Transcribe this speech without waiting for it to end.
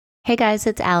Hey guys,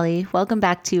 it's Allie. Welcome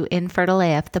back to Infertile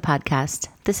AF, the podcast.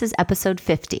 This is episode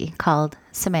 50 called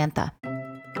Samantha.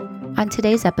 On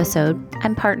today's episode,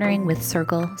 I'm partnering with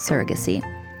Circle Surrogacy.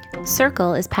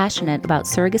 Circle is passionate about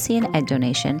surrogacy and egg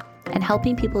donation and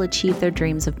helping people achieve their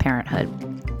dreams of parenthood.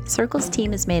 Circle's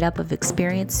team is made up of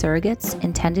experienced surrogates,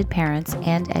 intended parents,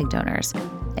 and egg donors.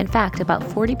 In fact, about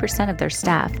 40% of their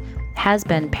staff has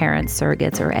been parents,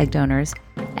 surrogates, or egg donors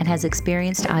and has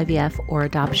experienced IVF or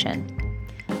adoption.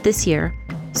 This year,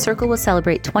 Circle will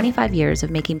celebrate 25 years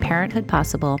of making parenthood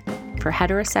possible for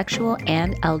heterosexual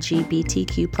and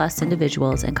LGBTQ+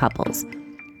 individuals and couples.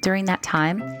 During that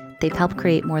time, they've helped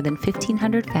create more than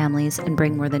 1,500 families and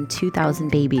bring more than 2,000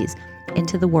 babies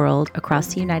into the world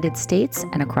across the United States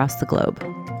and across the globe.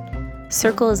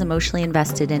 Circle is emotionally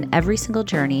invested in every single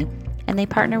journey, and they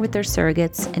partner with their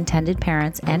surrogates, intended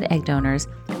parents, and egg donors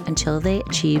until they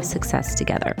achieve success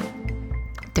together.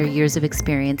 Their years of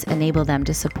experience enable them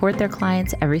to support their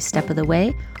clients every step of the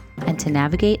way and to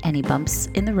navigate any bumps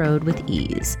in the road with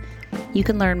ease. You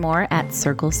can learn more at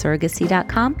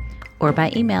circlesurrogacy.com or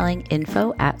by emailing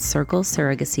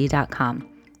info@circlesurrogacy.com.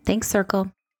 Thanks,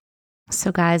 Circle.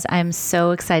 So guys, I'm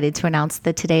so excited to announce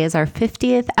that today is our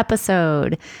 50th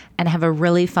episode and have a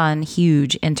really fun,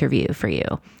 huge interview for you.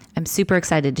 I'm super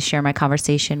excited to share my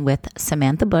conversation with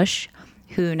Samantha Bush,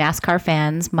 who NASCAR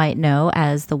fans might know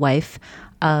as the wife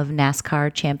of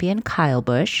NASCAR champion Kyle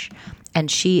Busch. And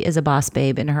she is a boss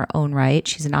babe in her own right.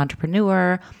 She's an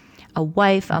entrepreneur, a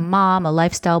wife, a mom, a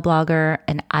lifestyle blogger,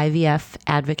 an IVF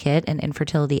advocate, an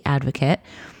infertility advocate.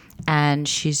 And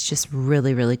she's just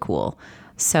really, really cool.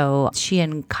 So she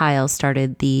and Kyle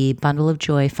started the Bundle of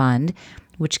Joy Fund,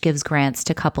 which gives grants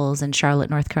to couples in Charlotte,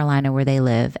 North Carolina, where they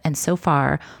live. And so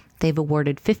far, they've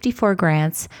awarded 54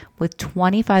 grants with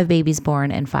 25 babies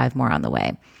born and 5 more on the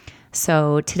way.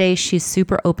 So today she's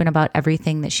super open about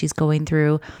everything that she's going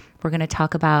through. We're going to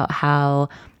talk about how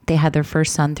they had their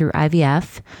first son through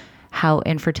IVF, how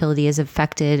infertility has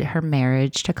affected her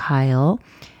marriage to Kyle,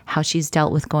 how she's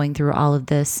dealt with going through all of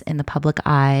this in the public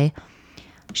eye.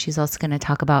 She's also going to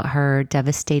talk about her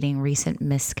devastating recent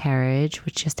miscarriage,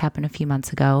 which just happened a few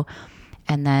months ago,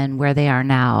 and then where they are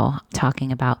now,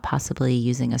 talking about possibly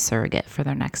using a surrogate for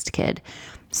their next kid.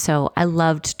 So I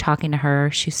loved talking to her.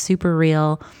 She's super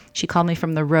real. She called me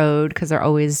from the road because they're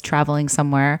always traveling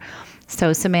somewhere.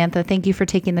 So Samantha, thank you for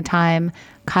taking the time.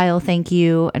 Kyle, thank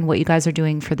you. And what you guys are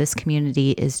doing for this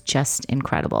community is just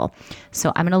incredible.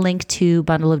 So I'm going to link to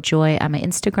Bundle of Joy on my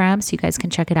Instagram so you guys can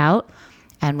check it out.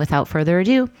 And without further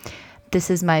ado, this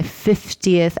is my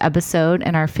 50th episode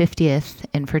and our 50th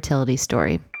infertility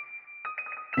story.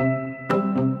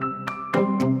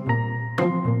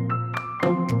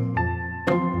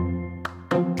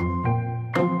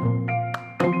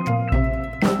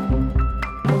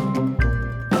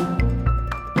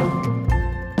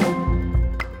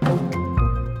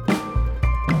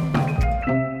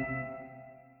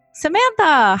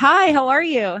 Samantha, hi, how are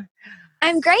you?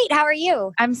 I'm great. How are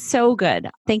you? I'm so good.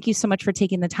 Thank you so much for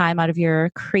taking the time out of your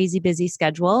crazy busy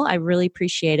schedule. I really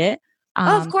appreciate it.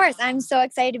 Of course. I'm so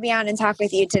excited to be on and talk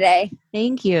with you today.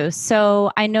 Thank you.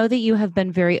 So I know that you have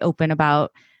been very open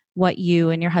about what you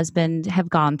and your husband have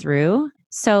gone through.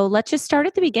 So let's just start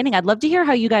at the beginning. I'd love to hear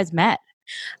how you guys met.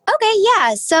 Okay,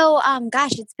 yeah. So,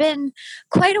 it's been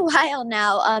quite a while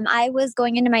now. I was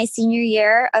going into my senior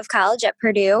year of college at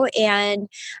Purdue, and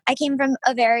I came from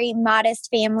a very modest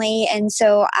family. And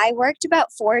so I worked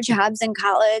about 4 jobs in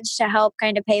college to help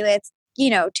kind of pay with,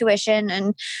 tuition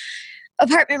and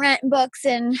apartment rent and books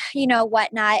and,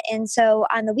 whatnot. And so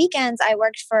on the weekends, I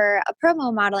worked for a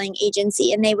promo modeling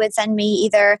agency, and they would send me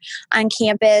either on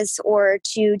campus or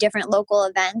to different local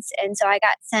events. And so I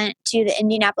got sent to the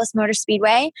Indianapolis Motor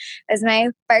Speedway. It was my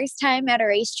first time at a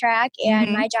racetrack,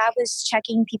 and my job was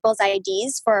checking people's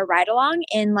IDs for a ride along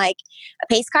in like a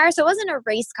pace car. So it wasn't a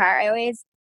race car. I always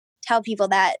tell people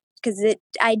that because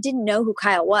I didn't know who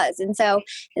Kyle was. And so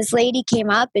this lady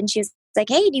came up and she was like,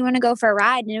 "Hey, do you want to go for a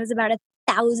ride?" And it was about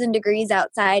 1,000 degrees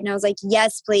outside. And I was like,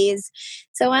 "Yes, please."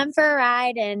 So I went for a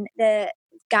ride, and the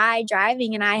guy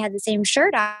driving and I had the same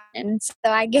shirt on. And so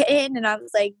I get in and I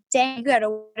was like, "Dang, you got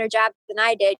a better job than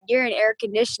I did. You're in air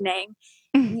conditioning."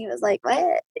 And he was like,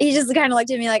 "What?" He just kind of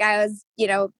looked at me like I was,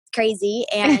 crazy.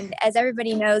 And as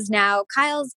everybody knows now,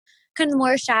 Kyle's kind of the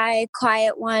more shy,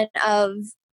 quiet one of,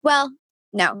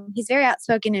 no, he's very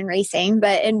outspoken in racing,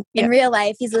 but in real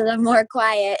life, he's a little more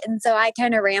quiet. And so I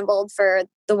kind of rambled for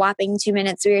the whopping 2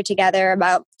 minutes we were together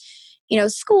about,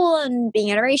 school and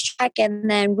being at a racetrack. And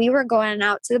then we were going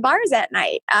out to the bars at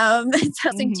night. So I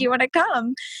was like, "Do you want to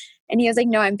come?" And he was like,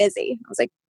 "No, I'm busy." I was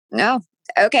like, "No,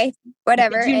 okay,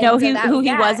 whatever." Did you know who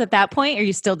he was at that point, or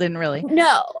you still didn't really?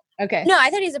 No. Okay. No, I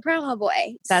thought he was a promo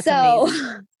boy. That's so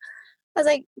amazing. I was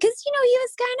like, because, he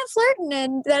was kind of flirting.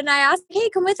 And then I asked, hey,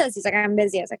 come with us. He's like, I'm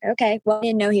busy. I was like, okay. Well, I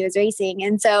didn't know he was racing.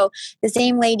 And so the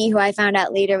same lady who I found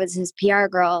out later was his PR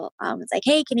girl was like,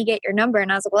 hey, can you get your number?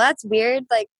 And I was like, well, that's weird.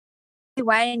 Like,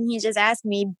 why didn't he just ask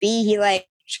me? B, he like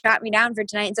shot me down for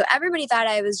tonight. And so everybody thought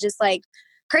I was just like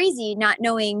crazy, not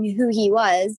knowing who he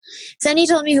was. So then he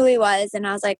told me who he was. And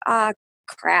I was like, oh,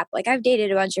 crap. Like, I've dated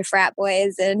a bunch of frat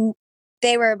boys and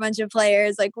they were a bunch of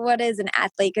players. Like, what is an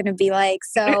athlete going to be like?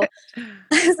 So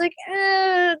I was like,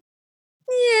 yeah.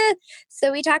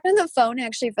 So we talked on the phone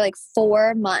actually for like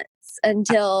 4 months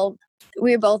until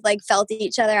we were both like felt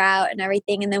each other out and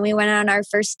everything. And then we went on our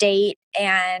first date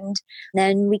and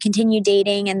then we continued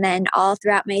dating. And then all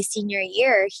throughout my senior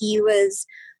year, he was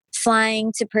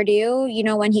flying to Purdue,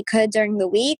 when he could during the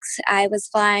weeks. I was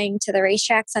flying to the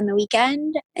racetracks on the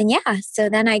weekend. And yeah, so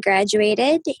then I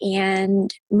graduated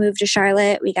and moved to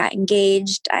Charlotte. We got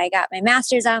engaged. I got my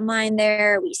master's online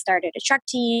there. We started a truck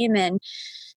team, and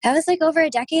that was like over a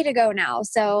decade ago now.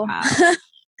 So Wow.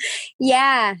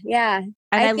 yeah. And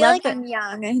I I feel love like I'm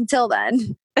young until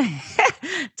then.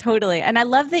 Totally. And I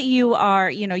love that you are,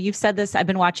 you've said this, I've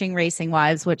been watching Racing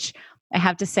Wives, which I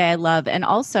have to say I love. And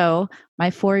also my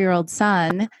 4-year-old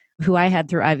son, who I had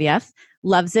through IVF,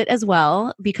 loves it as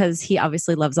well because he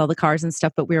obviously loves all the cars and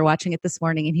stuff. But we were watching it this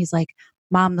morning and he's like,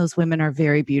 Mom, those women are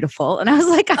very beautiful. And I was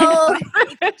like, I know.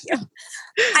 Thank you.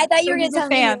 I thought you So were going he's to a tell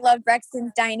me fan. you loved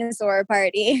Brexton's dinosaur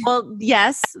party. Well,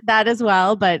 yes, that as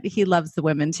well, but he loves the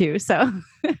women too. So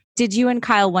did you and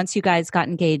Kyle, once you guys got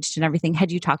engaged and everything,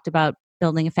 had you talked about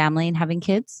building a family and having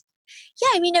kids? Yeah,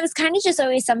 I mean, it was kind of just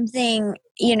always something,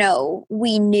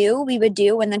 we knew we would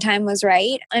do when the time was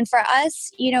right. And for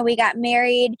us, we got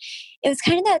married. It was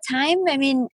kind of that time. I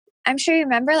mean, I'm sure you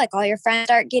remember like all your friends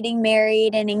start getting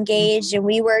married and engaged, and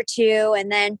we were too.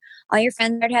 And then all your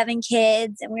friends started having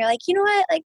kids, and we were like, you know what?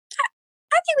 Like,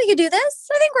 I think we could do this.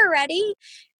 I think we're ready.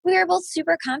 We were both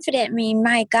super confident. I mean,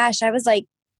 my gosh, I was like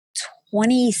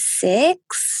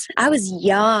 26. I was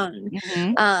young.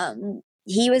 Mm-hmm.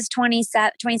 He was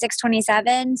 27, 26,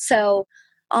 27. So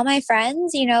all my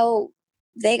friends,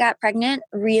 they got pregnant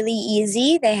really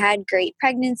easy. They had great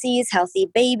pregnancies, healthy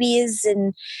babies.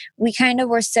 And we kind of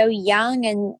were so young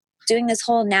and doing this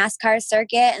whole NASCAR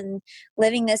circuit and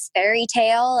living this fairy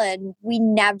tale. And we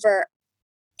never,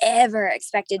 ever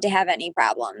expected to have any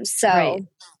problems. So Right.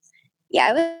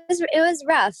 yeah, it was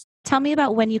rough. Tell me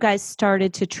about when you guys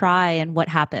started to try and what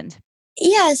happened.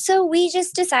 Yeah, so we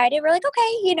just decided we're like,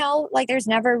 okay, like there's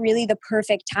never really the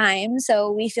perfect time.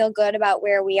 So we feel good about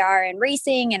where we are in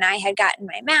racing. And I had gotten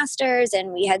my master's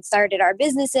and we had started our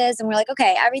businesses. And we're like,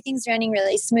 okay, everything's running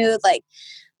really smooth. Like,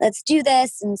 let's do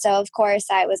this. And so, of course,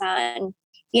 I was on,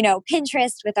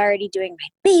 Pinterest with already doing my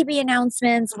baby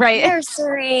announcements, my Right.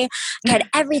 nursery. I had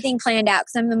everything planned out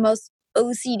because I'm the most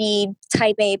OCD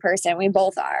type A person. We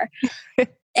both are.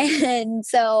 And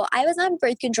so I was on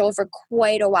birth control for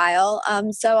quite a while.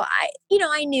 So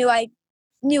I knew it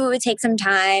would take some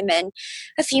time, and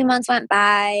a few months went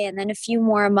by and then a few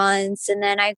more months. And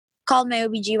then I called my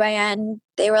OBGYN.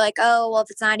 They were like, oh, well, if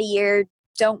it's not a year,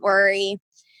 don't worry.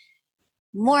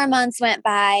 More months went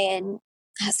by and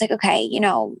I was like, okay,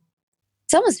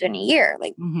 it's almost been a year.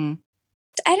 Like, Mm-hmm.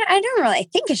 I don't really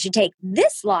think it should take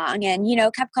this long. And,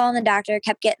 kept calling the doctor,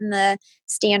 kept getting the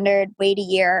standard wait a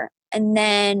year. And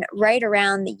then right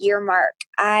around the year mark,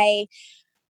 I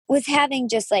was having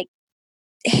just like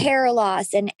hair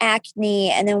loss and acne.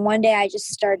 And then one day I just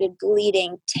started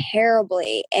bleeding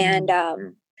terribly. And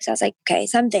so I was like, okay,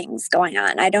 something's going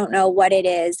on. I don't know what it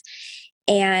is.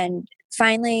 And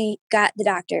finally got the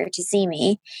doctor to see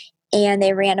me. And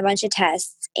they ran a bunch of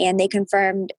tests and they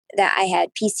confirmed that I had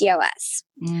PCOS.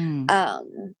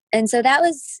 And so that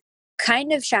was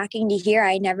kind of shocking to hear.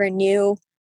 I never knew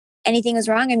anything was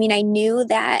wrong. I mean, I knew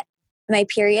that my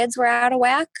periods were out of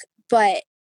whack, but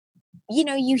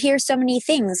you hear so many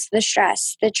things, the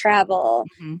stress, the travel,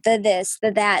 the this,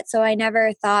 the that. So I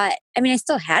never thought, I mean, I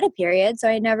still had a period, so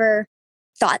I never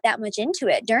thought that much into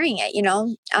it during it,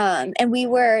 and we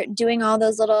were doing all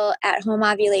those little at-home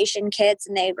ovulation kits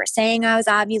and they were saying I was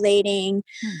ovulating.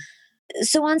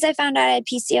 So once I found out I had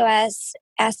PCOS,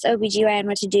 asked the OBGYN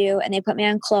what to do, and they put me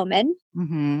on Clomid.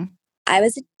 I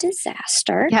was a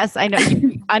disaster. Yes, I know.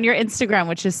 On your Instagram,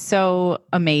 which is so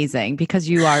amazing because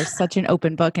you are such an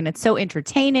open book and it's so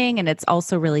entertaining and it's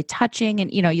also really touching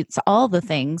and, it's all the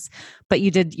things, but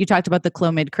you talked about the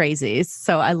Clomid crazies.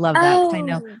 So I love that. I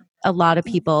know a lot of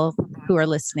people who are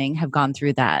listening have gone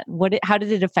through that. How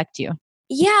did it affect you?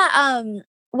 Yeah.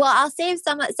 Well, I'll save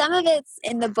some of it's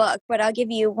in the book, but I'll give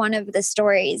you one of the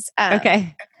stories.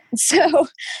 Okay. So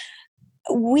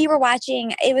we were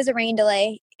watching, it was a rain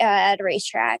delay at a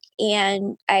racetrack,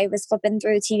 and I was flipping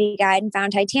through the TV guide and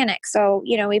found Titanic. So,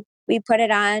 we put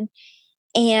it on,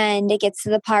 and it gets to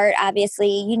the part,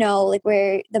 obviously, like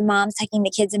where the mom's taking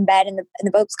the kids in bed, and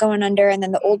the boat's going under, and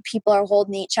then the old people are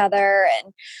holding each other.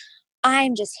 And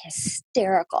I'm just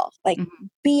hysterical, like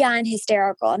beyond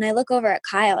hysterical. And I look over at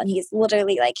Kyle, and he's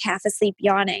literally like half asleep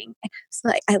yawning. And I was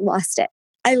like, I lost it.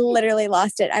 I literally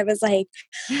lost it. I was like,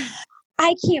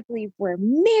 I can't believe we're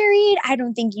married. I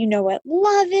don't think you know what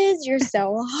love is. You're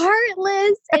so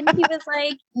heartless. And he was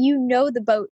like, the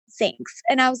boat sinks.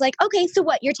 And I was like, okay, so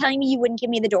what? You're telling me you wouldn't give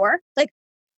me the door? Like,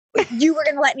 you were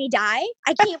going to let me die?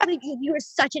 I can't believe you were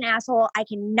such an asshole. I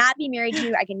cannot be married to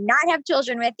you. I cannot have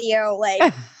children with you.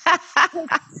 Like,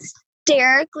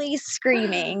 hysterically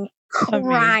screaming,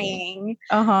 crying.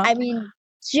 I mean,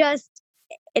 just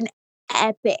an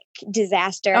epic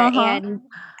disaster. And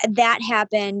that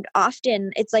happened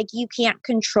often. It's like you can't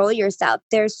control yourself.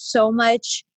 There's so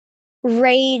much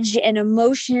rage and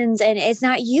emotions, and it's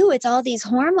not you, it's all these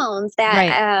hormones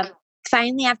that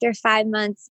finally, after 5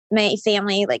 months, my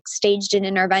family like staged an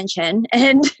intervention,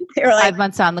 and they were like, 5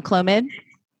 months on the Clomid.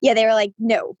 Yeah, they were like,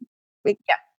 no,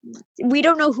 we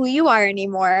don't know who you are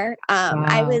anymore. Wow.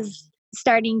 I was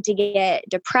starting to get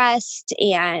depressed,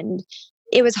 and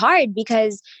it was hard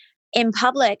because in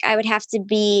public, I would have to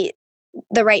be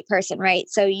the right person, right?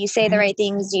 So you say the right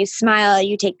things, you smile,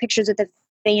 you take pictures with the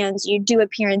fans, you do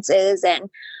appearances, and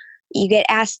you get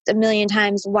asked a million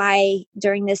times why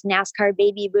during this NASCAR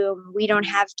baby boom, we don't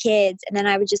have kids. And then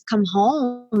I would just come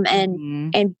home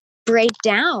and break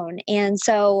down. And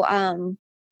so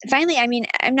finally, I mean,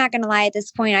 I'm not going to lie, at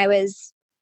this point, I was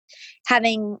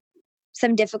having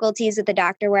some difficulties with the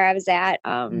doctor where I was at.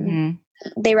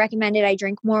 They recommended I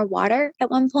drink more water at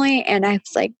one point, and I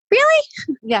was like, really?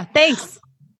 Yeah, thanks.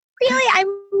 Really? I'm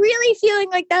really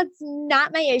feeling like that's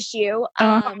not my issue.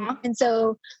 And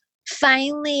so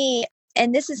finally,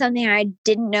 and this is something I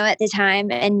didn't know at the time,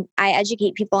 and I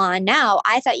educate people on now,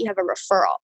 I thought you have a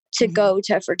referral to go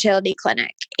to a fertility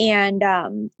clinic, and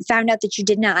found out that you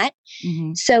did not.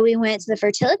 So we went to the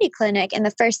fertility clinic, and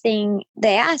the first thing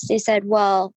they asked, they said,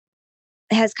 well,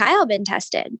 has Kyle been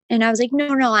tested? And I was like,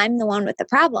 no, I'm the one with the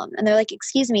problem. And they're like,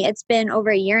 excuse me, it's been over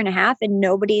 1.5 years and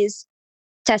nobody's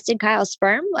tested Kyle's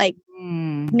sperm. Like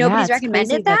nobody's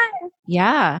recommended that.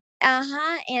 Yeah.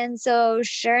 And so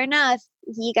sure enough,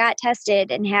 he got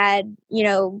tested and had,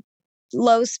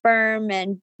 low sperm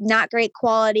and not great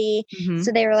quality.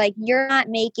 So they were like, you're not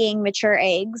making mature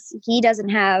eggs. He doesn't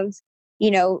have,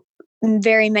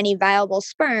 very many viable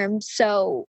sperm.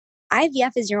 So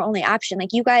IVF is your only option.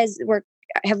 Like you guys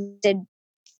have did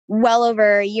well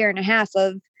over 1.5 years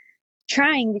of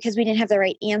trying because we didn't have the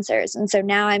right answers. And so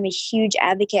now I'm a huge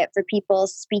advocate for people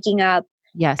speaking up,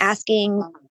 asking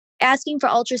for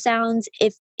ultrasounds.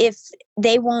 If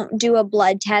they won't do a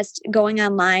blood test, going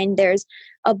online, there's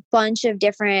a bunch of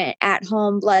different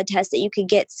at-home blood tests that you could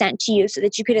get sent to you so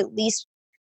that you could at least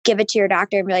give it to your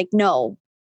doctor and be like, no,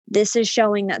 this is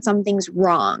showing that something's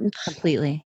wrong.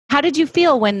 Completely. How did you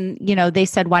feel when, they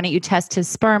said, why don't you test his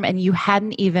sperm? And you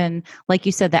hadn't even, like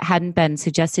you said, that hadn't been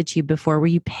suggested to you before. Were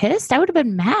you pissed? I would have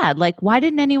been mad. Like, why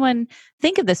didn't anyone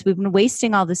think of this? We've been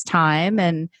wasting all this time,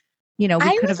 and, we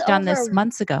could have done this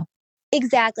months ago.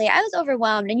 Exactly. I was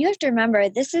overwhelmed. And you have to remember,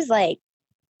 this is like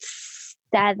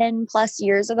 7+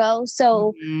 years ago.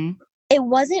 So it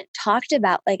wasn't talked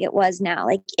about like it was now.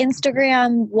 Like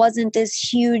Instagram wasn't this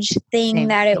huge thing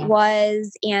that it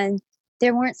was. And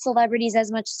there weren't celebrities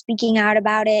as much speaking out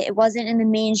about it. It wasn't in the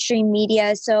mainstream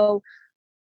media. So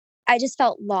I just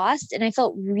felt lost, and I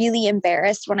felt really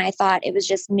embarrassed when I thought it was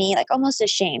just me, like almost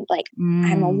ashamed. Like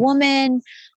I'm a woman.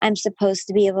 I'm supposed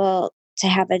to be able to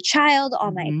have a child.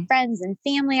 All my friends and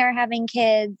family are having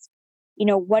kids.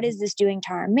 What is this doing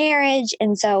to our marriage?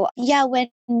 And so, when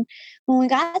we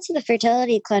got to the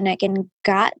fertility clinic and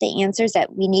got the answers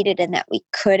that we needed and that we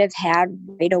could have had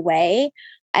right away,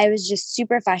 I was just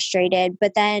super frustrated.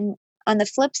 But then on the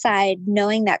flip side,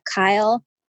 knowing that Kyle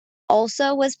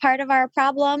also was part of our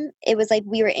problem, it was like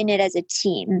we were in it as a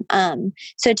team.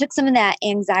 So it took some of that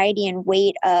anxiety and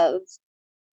weight of,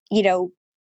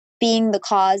 being the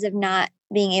cause of not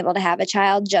being able to have a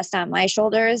child just on my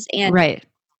shoulders. And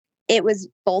it was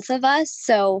both of us.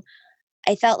 So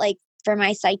I felt like for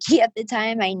my psyche at the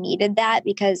time, I needed that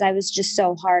because I was just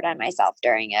so hard on myself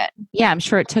during it. Yeah, I'm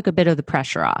sure it took a bit of the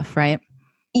pressure off, right?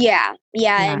 Yeah.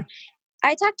 And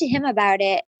I talked to him about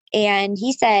it, and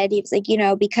he said, he was like,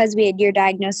 because we had your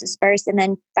diagnosis first and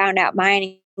then found out mine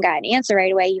and got an answer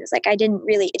right away. He was like, it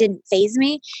didn't faze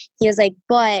me. He was like,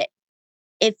 but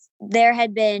if there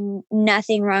had been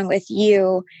nothing wrong with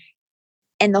you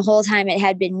And the whole time it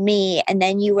had been me. And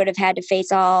then you would have had to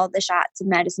face all the shots and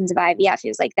medicines of IVF. It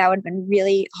was like, that would have been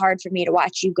really hard for me to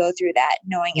watch you go through that,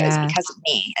 knowing it was Yeah. because of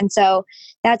me. And so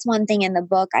that's one thing in the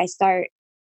book I start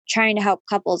trying to help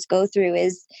couples go through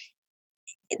is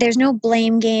there's no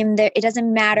blame game there. It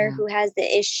doesn't matter who has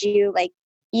the issue. Like,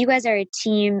 you guys are a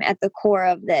team at the core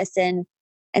of this. And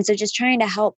so just trying to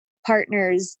help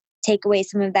partners take away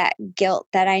some of that guilt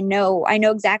that I know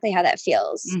exactly how that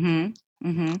feels. Mm-hmm.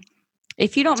 Mm-hmm.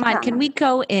 If you don't mind, can we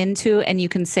go into, and you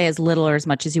can say as little or as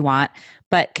much as you want,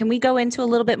 but can we go into a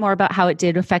little bit more about how it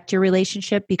did affect your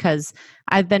relationship? Because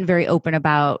I've been very open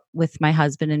about with my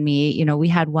husband and me, you know, we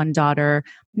had one daughter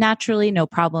naturally, no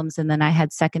problems. And then I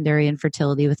had secondary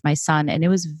infertility with my son, and it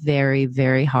was very,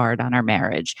 very hard on our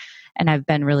marriage. And I've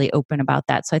been really open about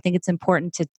that. So I think it's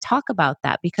important to talk about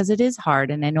that because it is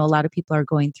hard. And I know a lot of people are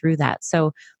going through that.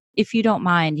 So if you don't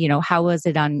mind, you know, how was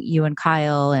it on you and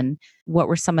Kyle, and what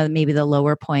were some of maybe the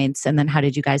lower points, and then how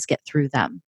did you guys get through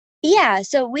them? Yeah,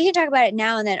 so we can talk about it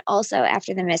now and then also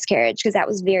after the miscarriage, because that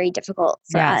was very difficult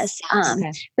for us.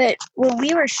 Okay. But when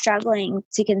we were struggling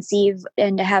to conceive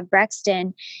and to have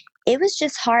Brexton, it was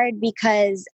just hard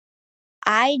because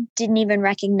I didn't even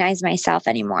recognize myself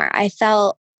anymore. I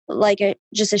felt like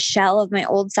just a shell of my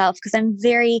old self because I'm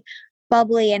very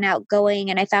bubbly and outgoing,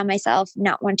 and I found myself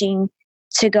not wanting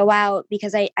to go out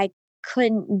because I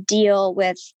couldn't deal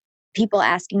with people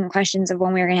asking questions of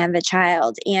when we were going to have a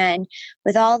child. And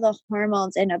with all the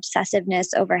hormones and obsessiveness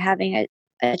over having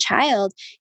a child,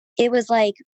 it was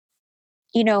like,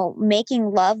 you know,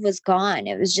 making love was gone.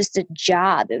 It was just a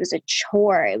job. It was a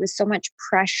chore. It was so much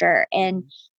pressure. And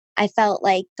I felt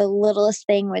like the littlest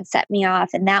thing would set me off,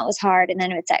 and that was hard. And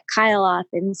then it would set Kyle off.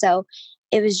 And so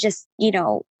it was just, you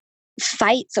know,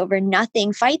 fights over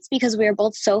nothing, fights because we were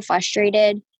both so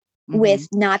frustrated with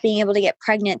not being able to get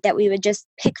pregnant that we would just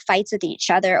pick fights with each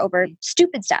other over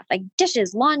stupid stuff like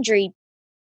dishes, laundry,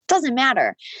 doesn't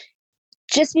matter.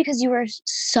 Just because you were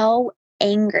so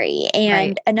angry.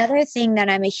 And another thing that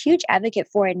I'm a huge advocate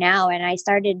for now, and I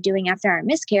started doing after our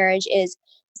miscarriage, is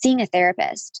seeing a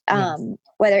therapist,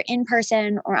 whether in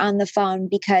person or on the phone,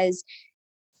 because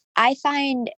I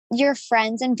find your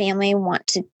friends and family want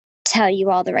to tell you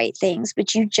all the right things,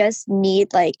 but you just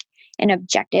need like an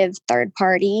objective third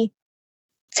party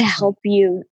to help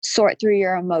you sort through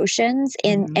your emotions.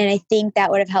 And I think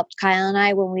that would have helped Kyle and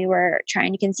I when we were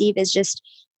trying to conceive, is just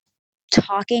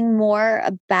talking more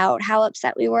about how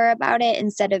upset we were about it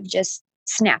instead of just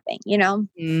snapping, you know?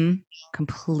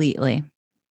 Completely.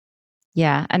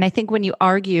 Yeah. And I think when you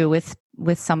argue with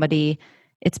somebody,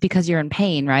 it's because you're in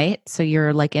pain, right? So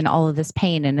you're like in all of this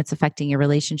pain and it's affecting your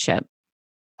relationship.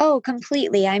 Oh,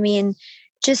 completely. I mean,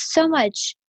 just so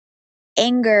much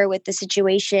anger with the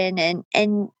situation,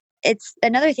 and it's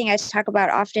another thing I talk about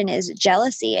often is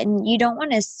jealousy. And you don't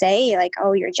want to say like,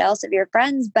 oh, you're jealous of your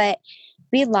friends, but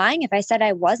be lying if I said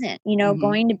I wasn't, you know,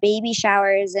 going to baby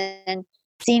showers and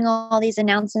seeing all these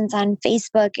announcements on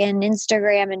Facebook and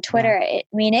Instagram and Twitter.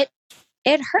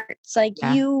 It hurts. Like,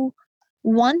 you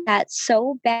want that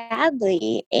so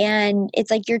badly. And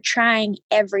it's like, you're trying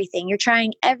everything. You're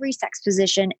trying every sex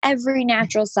position, every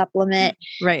natural supplement,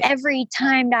 every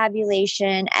timed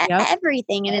ovulation,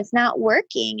 everything. And it's not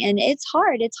working. And it's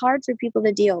hard. It's hard for people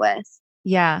to deal with.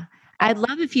 Yeah. I'd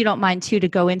love, if you don't mind too, to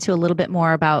go into a little bit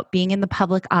more about being in the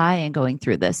public eye and going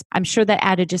through this. I'm sure that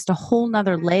added just a whole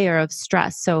nother layer of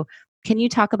stress. So can you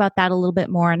talk about that a little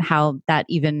bit more and how that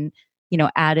even, you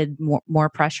know, added more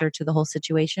pressure to the whole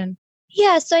situation?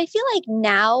 Yeah, so I feel like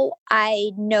now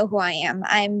I know who I am.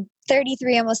 I'm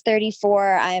 33, almost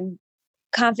 34. I'm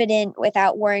confident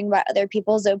without worrying about other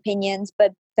people's opinions.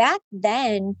 But back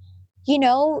then, you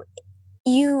know,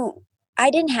 I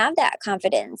didn't have that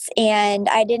confidence, and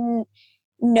I didn't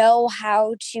know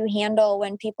how to handle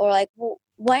when people are like, well,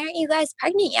 why aren't you guys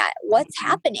pregnant yet? What's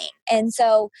happening? And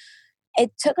so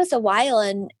it took us a while.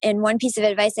 And one piece of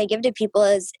advice I give to people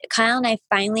is Kyle and I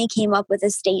finally came up with a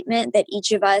statement that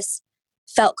each of us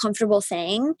felt comfortable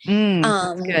saying.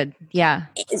 That's good. Yeah.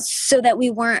 So that we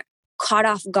weren't caught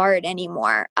off guard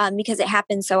anymore, because it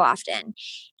happens so often.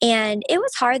 And it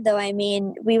was hard though. I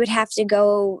mean, we would have to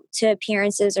go to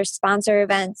appearances or sponsor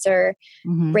events or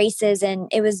races. And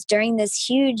it was during this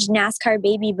huge NASCAR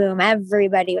baby boom.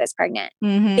 Everybody was pregnant,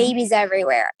 babies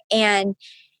everywhere. And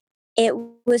it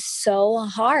was so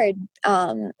hard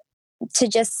to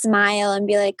just smile and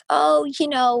be like, oh, you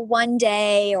know, one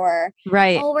day, or,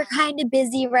 oh, we're kind of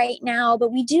busy right now,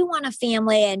 but we do want a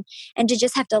family, and to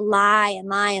just have to lie and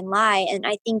lie and lie. And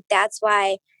I think that's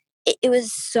why it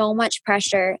was so much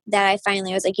pressure that I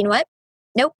finally was like, you know what?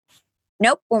 Nope.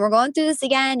 When we're going through this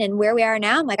again and where we are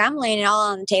now, I'm like, I'm laying it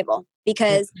all on the table,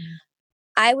 because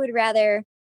I would rather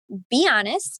be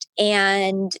honest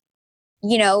and,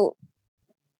 you know,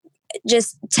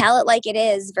 just tell it like it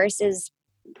is versus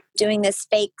doing this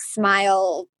fake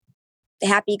smile,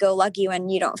 happy go lucky when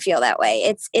you don't feel that way.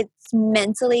 It's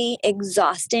mentally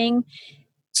exhausting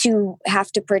to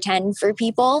have to pretend for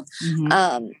people.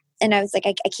 Mhm. And I was like,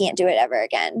 I can't do it ever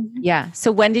again. Yeah.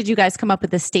 So when did you guys come up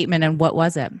with this statement and what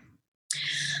was it?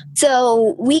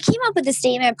 So we came up with the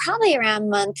statement probably around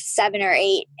month 7 or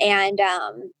 8. And,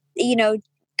 you know,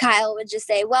 Kyle would just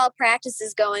say, well, practice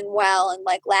is going well, and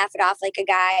like laugh it off like a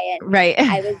guy. And Right.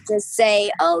 I would just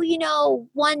say, oh,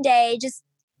 one day, just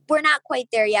we're not quite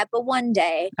there yet, but one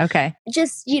day, Okay.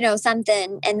 just,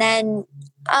 something. And then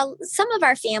some of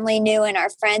our family knew, and our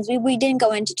friends, we didn't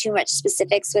go into too much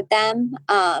specifics with them.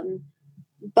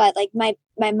 But like my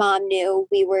mom knew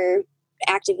we were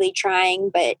actively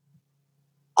trying, but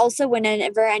also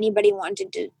whenever anybody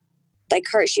wanted to like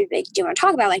her, she'd be like, do you want to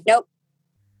talk about it? Like, nope,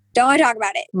 don't want to talk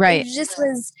about it. Right. It just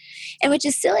was, and which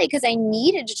is silly because I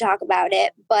needed to talk about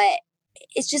it, but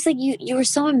it's just like you were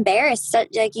so embarrassed,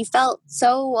 like you felt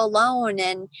so alone.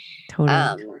 And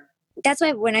Totally. that's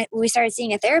why when we started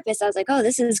seeing a therapist, I was like, oh,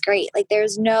 this is great. Like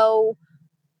there's no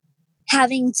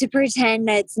having to pretend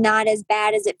that it's not as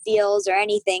bad as it feels or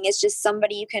anything. It's just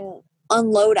somebody you can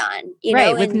unload on,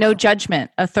 Right. With and no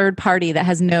judgment, a third party that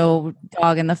has no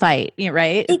dog in the fight.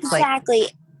 Right. exactly.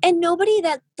 And nobody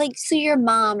that like, so your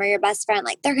mom or your best friend,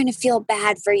 like they're going to feel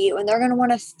bad for you and they're going to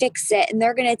want to fix it and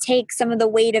they're going to take some of the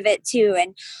weight of it too.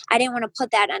 And I didn't want to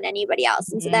put that on anybody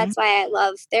else. And so that's why I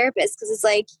love therapists, because it's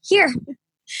like, here,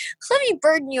 let me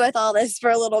burden you with all this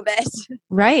for a little bit.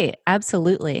 Right.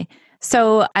 Absolutely.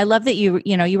 So I love that you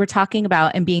were talking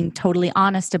about and being totally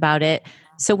honest about it.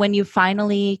 So when you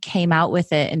finally came out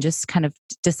with it and just kind of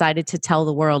decided to tell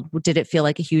the world, did it feel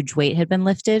like a huge weight had been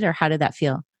lifted, or how did that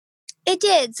feel? It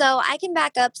did. So I can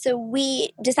back up. So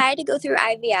we decided to go through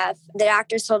IVF. The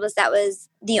doctors told us that was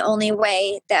the only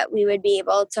way that we would be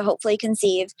able to hopefully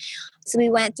conceive. So we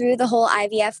went through the whole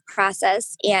IVF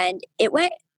process, and it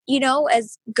went,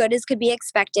 as good as could be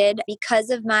expected. Because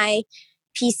of my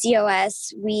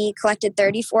PCOS, we collected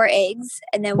 34 eggs,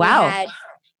 and then Wow. we had,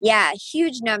 a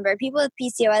huge number. People with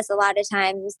PCOS a lot of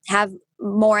times have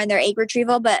more in their egg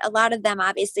retrieval, but a lot of them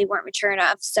obviously weren't mature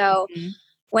enough. So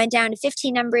went down to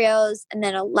 15 embryos and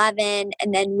then 11.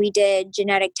 And then we did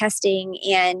genetic testing.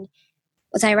 And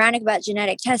what's ironic about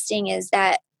genetic testing is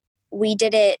that we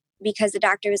did it because the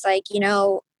doctor was like,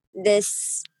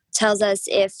 this tells us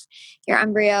if your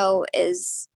embryo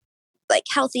is like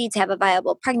healthy to have a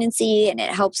viable pregnancy, and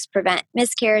it helps prevent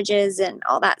miscarriages and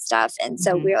all that stuff. And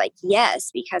so we were like,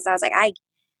 yes, because I was like,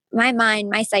 my mind,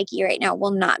 my psyche right now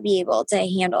will not be able to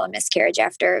handle a miscarriage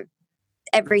after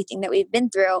everything that we've been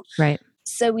through. Right.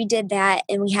 So we did that,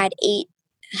 and we had 8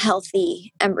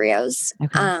 healthy embryos.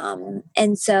 Okay.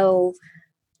 And so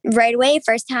right away,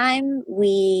 first time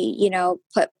we,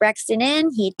 put Brexton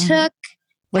in, he took.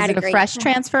 Was it a fresh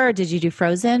transfer, or did you do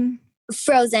frozen?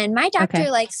 Frozen. My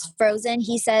doctor likes frozen.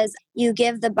 He says you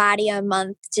give the body a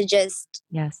month to just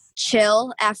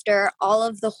chill after all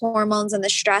of the hormones and the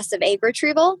stress of egg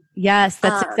retrieval. Yes,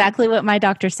 that's exactly what my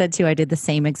doctor said too. I did the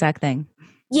same exact thing.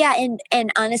 Yeah,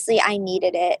 and honestly, I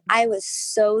needed it. I was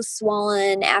so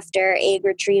swollen after egg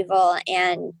retrieval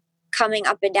and coming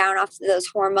up and down off of those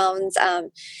hormones.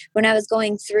 When I was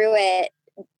going through it,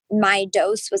 my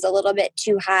dose was a little bit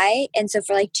too high. And so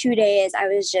for like 2 days, I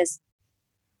was just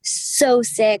so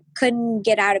sick, couldn't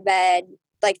get out of bed,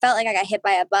 like felt like I got hit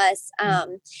by a bus.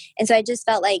 And so I just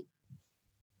felt like,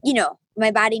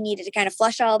 my body needed to kind of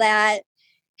flush all that,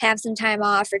 have some time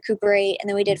off, recuperate. And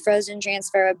then we did frozen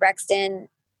transfer with Brexton.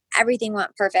 Everything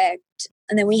went perfect.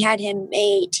 And then we had him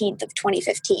May 18th of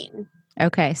 2015.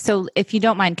 Okay. So if you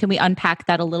don't mind, can we unpack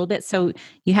that a little bit? So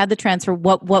you had the transfer.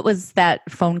 What was that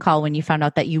phone call when you found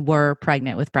out that you were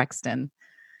pregnant with Brexton?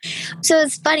 So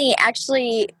it's funny,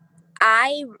 actually,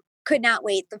 I could not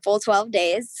wait the full 12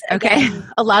 days. Okay.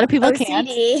 Again, a lot of people OCD,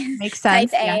 can't. Makes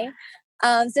sense. Type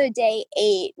A. So day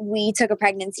 8, we took a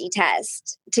pregnancy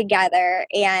test together,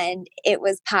 and it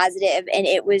was positive, and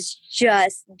it was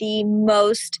just the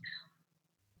most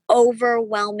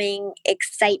overwhelming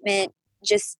excitement,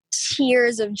 just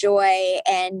tears of joy,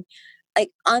 and like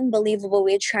unbelievable.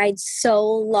 We had tried so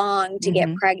long to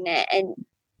get pregnant,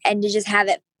 and to just have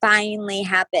it finally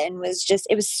happen was just,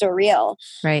 it was surreal.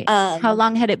 Right. How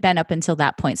long had it been up until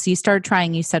that point? So you started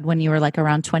trying, you said when you were like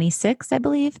around 26, I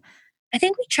believe. I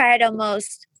think we tried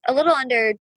almost a little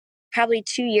under probably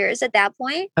 2 years at that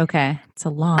point. Okay. It's a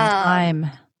long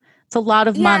time. It's a lot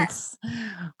of months.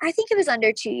 I think it was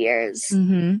under 2 years.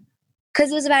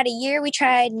 Because it was about a year we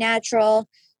tried natural.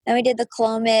 Then we did the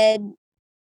Clomid.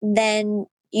 then,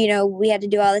 we had to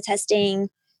do all the testing.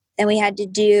 Then we had to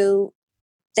do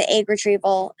the egg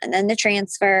retrieval and then the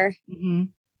transfer. Mm-hmm.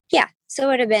 Yeah. So it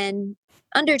would have been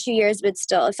under 2 years, but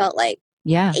still it felt like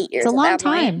 8 years. It's a long at that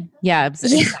time. point. Yeah,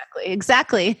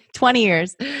 exactly. 20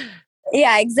 years.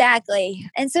 Yeah, exactly.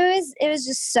 And so it was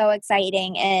just so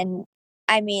exciting. And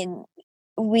I mean,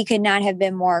 we could not have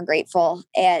been more grateful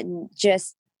and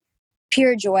just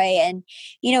pure joy. And,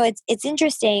 it's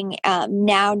interesting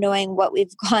now knowing what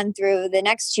we've gone through the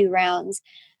next 2 rounds.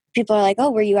 People are like,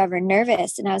 oh, were you ever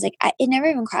nervous? And I was like, it never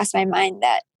even crossed my mind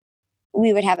that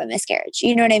we would have a miscarriage.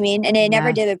 You know what I mean? And it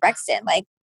never did with Brexton. Like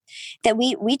that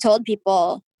we told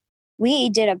people, we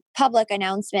did a public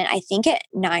announcement, I think at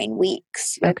 9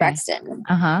 weeks with Brexton.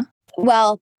 Uh-huh.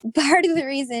 Well, part of the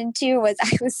reason too was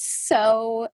I was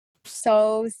so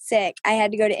sick. I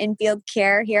had to go to infield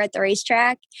care here at the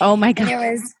racetrack. Oh my God. And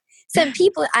there was some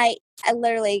people, I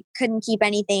literally couldn't keep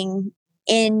anything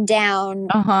down.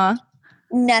 Uh-huh.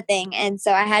 Nothing. And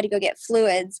so I had to go get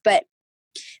fluids, but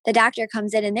the doctor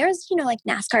comes in and there was, like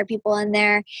NASCAR people in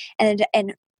there and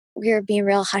we were being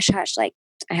real hush hush, like,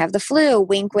 I have the flu,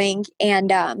 wink, wink.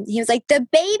 And he was like, the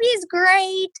baby's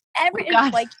great.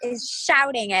 Everyone is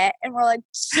shouting it. And we're like,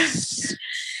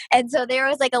 and so there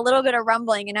was like a little bit of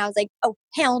rumbling. And I was like, oh,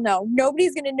 hell no.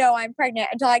 Nobody's going to know I'm pregnant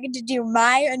until I get to do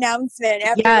my announcement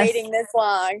after waiting this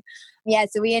long. Yeah.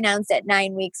 So we announced at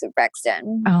 9 weeks of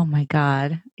Brexton. Oh my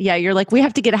God. Yeah. You're like, we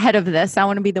have to get ahead of this. I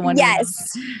want to be the one.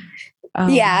 Yes.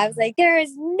 Yeah. I was like, there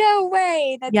is no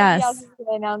way that somebody else is going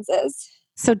to announce this.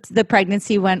 So the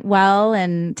pregnancy went well,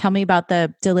 and tell me about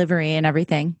the delivery and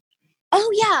everything. Oh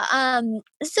yeah.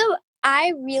 So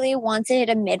I really wanted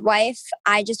a midwife.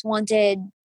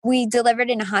 We delivered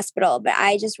in a hospital, but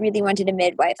I just really wanted a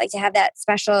midwife, like to have that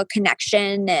special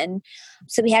connection. And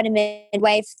so we had a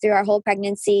midwife through our whole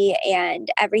pregnancy and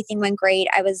everything went great.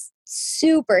 I was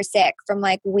super sick from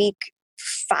like week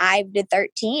 5 to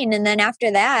 13. And then after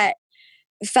that,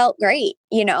 it felt great,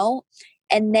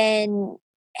 and then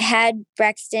had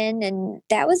Brexton, and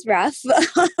that was rough.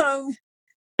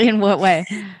 In what way?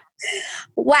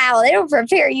 Wow, they don't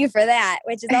prepare you for that,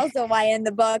 which is also why in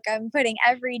the book I'm putting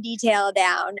every detail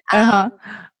down.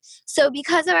 So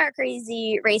because of our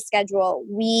crazy race schedule,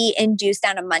 we induced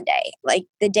on a Monday, like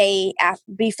the day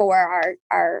before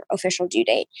our official due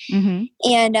date. Mm-hmm.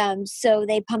 And so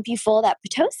they pump you full of that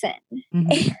Pitocin.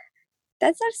 Mm-hmm.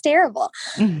 That sounds terrible.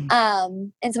 Mm-hmm.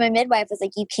 And so my midwife was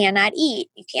like, you cannot eat.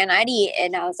 And I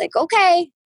was like, okay,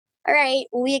 all right.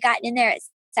 Well, we had gotten in there at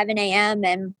 7 a.m.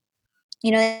 and,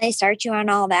 they start you on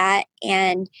all that.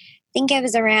 And I think it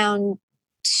was around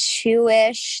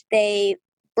 2-ish. They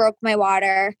broke my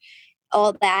water,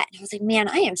 all that. And I was like, man,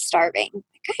 I am starving.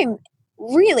 Like, I'm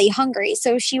really hungry.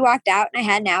 So she walked out and I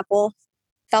had an apple,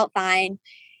 felt fine.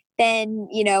 Then,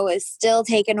 it was still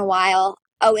taking a while.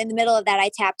 Oh, in the middle of that, I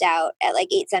tapped out at like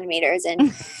 8 centimeters and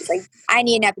it's like, I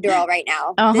need an epidural right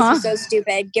now. This is so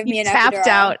stupid. Give me an epidural. Tapped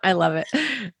out. I love it.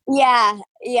 Yeah.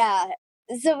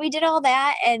 So we did all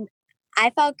that and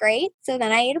I felt great. So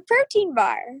then I ate a protein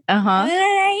bar. And then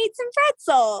I ate some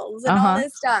pretzels and all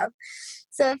this stuff.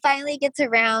 So it finally gets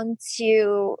around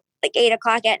to like 8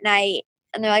 o'clock at night.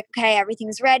 And they're like, okay,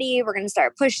 everything's ready. We're going to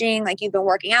start pushing. Like, you've been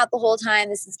working out the whole time.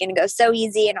 This is going to go so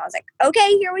easy. And I was like,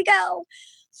 okay, here we go.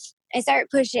 I started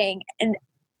pushing and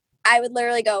I would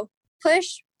literally go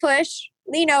push,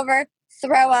 lean over,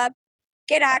 throw up,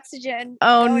 get oxygen.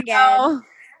 Oh, again. No.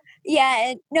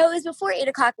 Yeah. No, it was before 8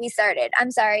 o'clock we started. I'm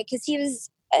sorry. Cause he was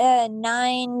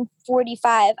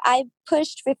 9:45. I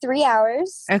pushed for 3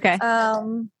 hours. Okay.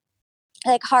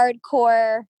 Like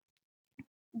hardcore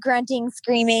grunting,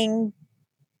 screaming,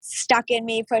 stuck in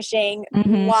me pushing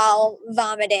while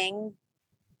vomiting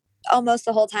almost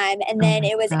the whole time. And then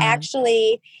it was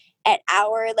actually at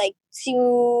hour like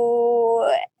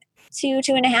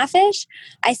 2.5-ish,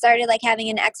 I started like having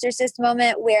an exorcist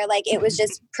moment where like it was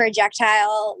just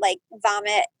projectile, like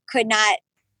vomit, could not.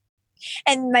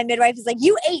 And my midwife was like,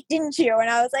 you ate, didn't you?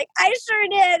 And I was like, I sure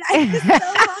did. I was so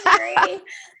hungry.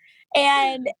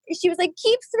 And she was like,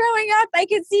 keep throwing up. I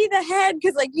could see the head.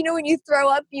 Cause like, when you throw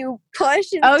up, you push.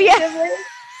 Oh yeah.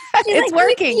 It's like,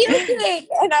 working.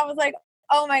 And I was like,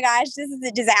 oh my gosh, this is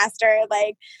a disaster.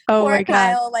 Like, poor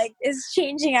Kyle, like, is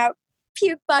changing out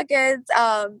puke buckets.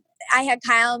 I had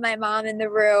Kyle and my mom in the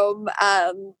room,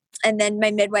 and then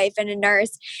my midwife and a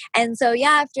nurse. And so,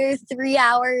 after 3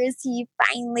 hours, he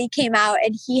finally came out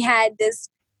and he had this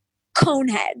cone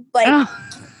head. Like,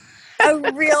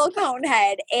 a real cone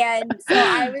head. And so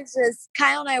I was just,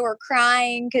 Kyle and I were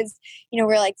crying because,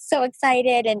 we're like so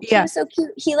excited. And he Yeah. was so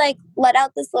cute. He like let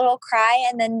out this little cry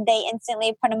and then they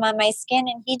instantly put him on my skin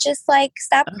and he just like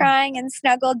stopped crying and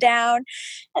snuggled down.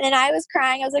 And then I was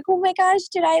crying. I was like, oh my gosh,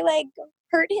 did I like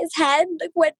hurt his head?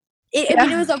 Like what? I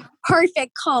mean, it was a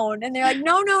perfect cone. And they're like,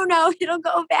 no, it'll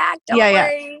go back. Don't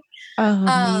worry.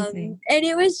 Oh, amazing. And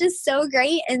it was just so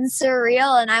great and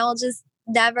surreal. And I will just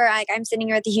never, like, I'm sitting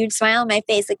here with a huge smile on my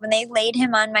face. Like when they laid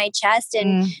him on my chest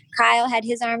and Kyle had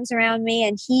his arms around me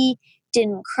and he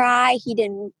didn't cry, he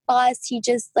didn't fuss. He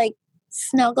just like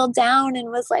snuggled down and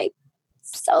was like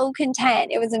so content.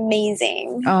 It was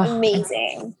amazing.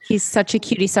 Amazing. He's such a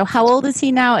cutie. So how old is he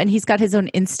now? And he's got his own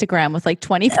Instagram with like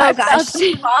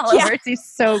 25,000 followers. Yeah. He's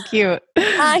so cute.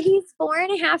 He's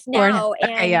 4.5 now.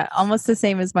 Okay, almost the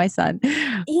same as my son.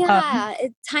 Yeah,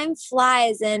 time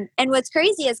flies. And what's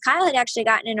crazy is Kyle had actually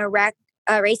gotten in a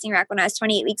racing wreck when I was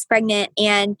 28 weeks pregnant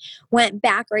and went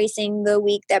back racing the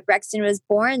week that Brexton was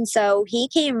born. So he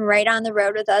came right on the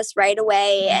road with us right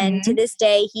away. And to this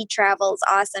day, he travels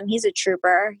awesome. He's a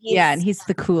trooper. And he's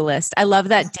the coolest. I love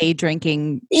that day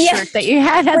drinking shirt that you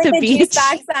had at the beach. Juice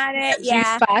box on it.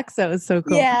 Juice box. That was so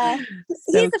cool. Yeah.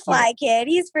 So he's a fly kid.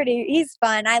 He's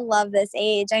fun. I love this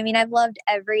age. I mean, I've loved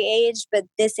every age, but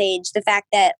this age, the fact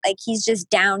that like he's just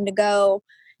down to go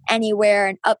anywhere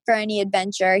and up for any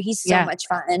adventure. He's so much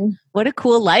fun. What a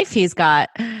cool life he's got.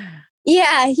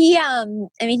 Yeah, he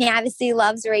obviously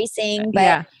loves racing,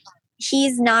 but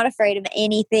he's not afraid of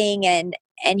anything and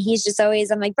he's just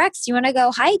always, I'm like, Brex, you want to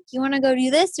go hike? You want to go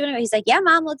do this? He's like, yeah,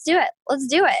 Mom, let's do it.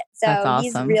 So awesome.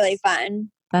 He's really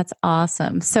fun. That's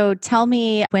awesome. So tell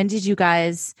me, when did you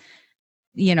guys,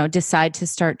 decide to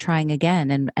start trying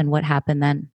again and what happened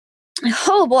then?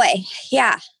 Oh boy.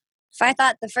 Yeah. If I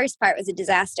thought the first part was a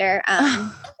disaster,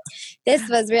 this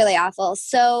was really awful.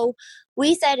 So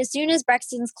we said as soon as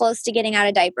Brexton's close to getting out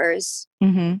of diapers,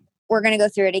 we're going to go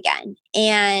through it again.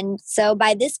 And so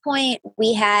by this point,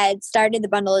 we had started the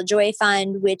Bundle of Joy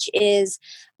Fund, which is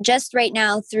just right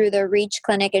now through the Reach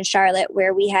Clinic in Charlotte,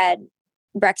 where we had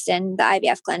Brexton, the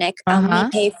IVF clinic. We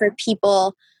pay for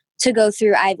people to go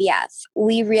through IVF.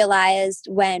 We realized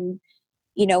when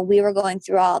we were going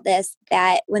through all this,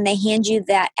 that when they hand you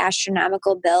that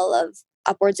astronomical bill of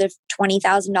upwards of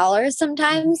 $20,000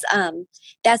 sometimes,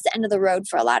 that's the end of the road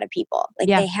for a lot of people. Like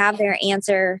they have their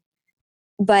answer,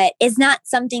 but it's not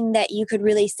something that you could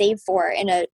really save for in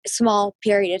a small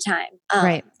period of time.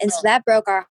 Right. And so that broke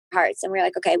our hearts. And we were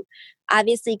like, okay,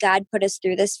 obviously God put us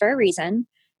through this for a reason.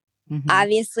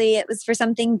 Obviously it was for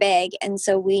something big. And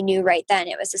so we knew right then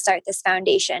it was to start this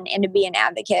foundation and to be an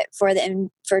advocate for the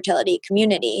infertility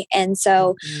community. And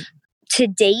so to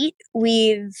date,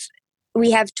 we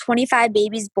have 25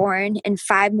 babies born and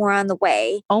 5 more on the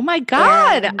way. Oh my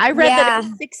God. And I read that it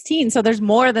was 16. So there's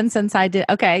more than since I did.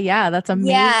 Okay. Yeah. That's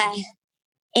amazing. Yeah.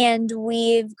 And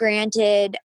we've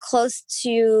granted close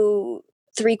to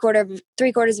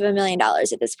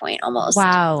 $750,000 at this point, almost.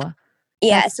 Wow.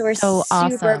 Yeah, so we're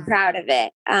super proud of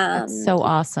it. That's so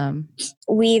awesome.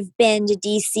 We've been to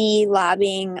DC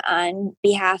lobbying on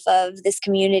behalf of this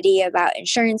community about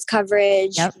insurance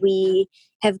coverage. Yep. We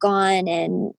have gone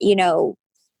and,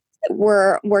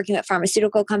 we're working with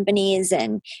pharmaceutical companies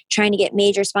and trying to get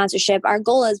major sponsorship. Our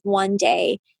goal is one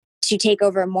day to take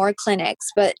over more clinics,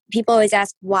 but people always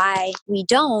ask why we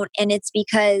don't. And it's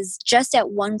because just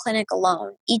at one clinic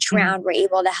alone, each round we're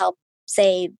able to help,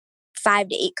 say, 5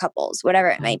 to 8 couples, whatever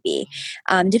it might be,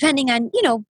 depending on,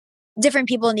 different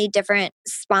people need different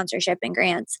sponsorship and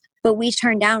grants, but we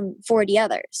turn down 40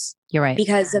 others. You're right.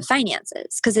 Because of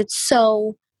finances, because it's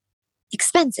so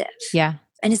expensive. Yeah.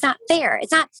 And it's not fair.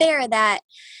 It's not fair that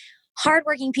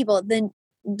hardworking people, the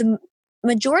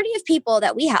majority of people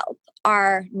that we help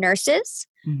are nurses,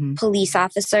 police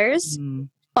officers,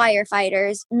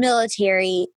 firefighters,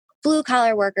 military, blue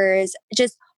collar workers,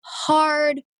 just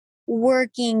hard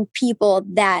working people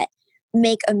that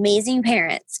make amazing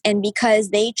parents. And because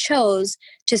they chose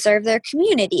to serve their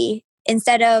community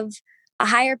instead of a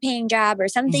higher paying job or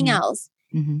something else,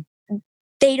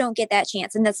 they don't get that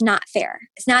chance. And that's not fair.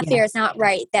 It's not fair. It's not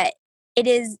right that it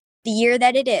is the year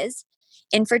that it is.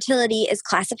 Infertility is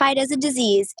classified as a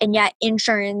disease, and yet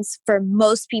insurance for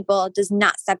most people does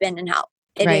not step in and help.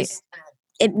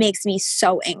 It makes me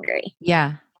so angry.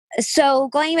 Yeah. So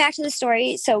going back to the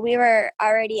story, so we were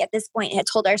already at this point had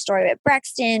told our story with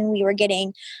Brexton. We were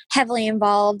getting heavily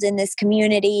involved in this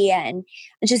community and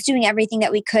just doing everything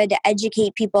that we could to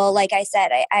educate people. Like I said,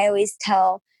 I always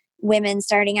tell women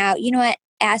starting out,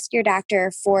 ask your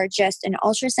doctor for just an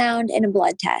ultrasound and a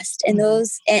blood test and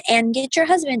and get your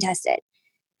husband tested.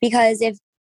 Because if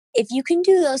if you can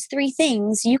do those three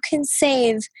things, you can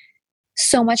save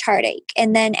so much heartache.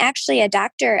 And then actually a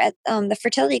doctor at the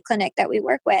fertility clinic that we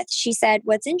work with, she said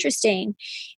what's interesting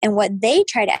and what they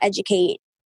try to educate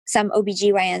some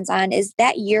OBGYNs on is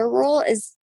that year rule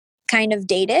is kind of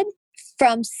dated.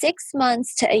 From 6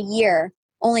 months to a year,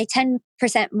 only 10%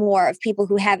 more of people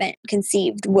who haven't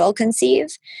conceived will conceive.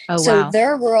 Oh, so wow.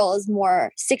 their rule is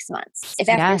more 6 months. If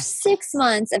after Yes. 6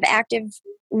 months of active,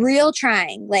 real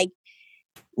trying, like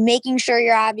making sure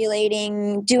you're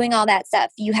ovulating, doing all that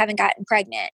stuff, you haven't gotten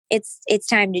pregnant, it's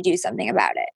time to do something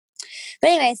about it.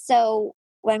 But anyway, so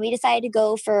when we decided to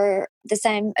go for this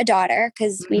time a daughter,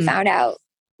 because we found out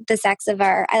the sex of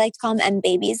our, I like to call them M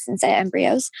babies instead of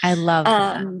embryos. I love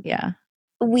that. Yeah.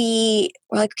 We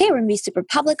were like, okay, we're going to be super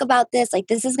public about this. Like,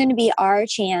 this is going to be our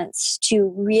chance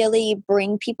to really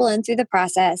bring people in through the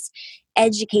process,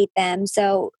 educate them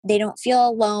so they don't feel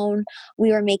alone.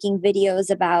 We were making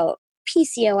videos about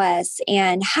PCOS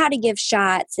and how to give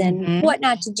shots and what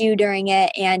not to do during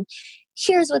it. And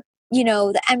here's what,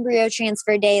 the embryo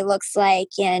transfer day looks like.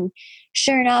 And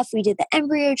sure enough, we did the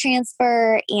embryo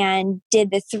transfer and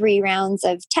did the 3 rounds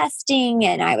of testing,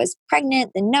 and I was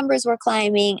pregnant. The numbers were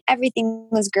climbing. Everything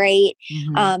was great.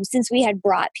 Since we had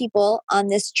brought people on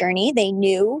this journey, they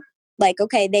knew, like,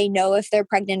 okay, they know if they're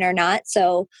pregnant or not.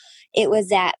 So it was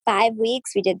at 5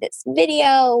 weeks. We did this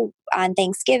video on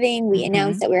Thanksgiving. We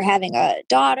announced that we were having a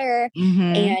daughter.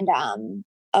 And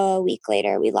a week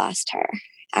later, we lost her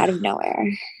out of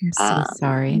nowhere. I'm so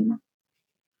sorry.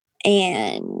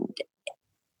 And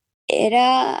it,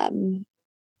 I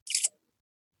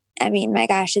mean, my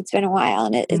gosh, it's been a while,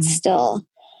 and it's still,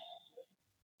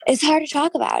 it's hard to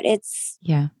talk about. It's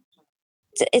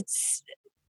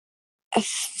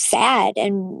sad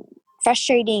and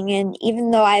frustrating. And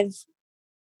even though I've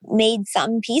made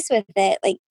some peace with it,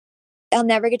 like, I'll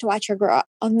never get to watch her grow up.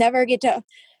 I'll never get to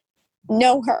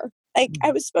know her like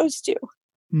I was supposed to.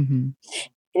 And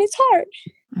it's hard.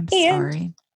 I'm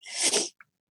sorry.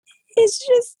 It's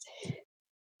just,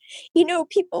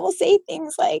 people will say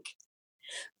things like,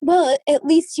 well, at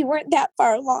least you weren't that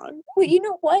far along. Well, you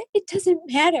know what? It doesn't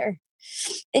matter.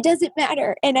 It doesn't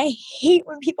matter. And I hate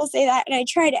when people say that. And I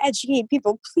try to educate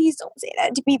people. Please don't say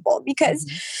that to people,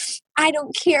 because I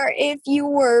don't care if you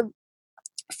were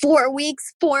 4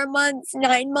 weeks, 4 months,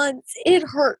 9 months. It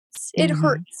hurts. It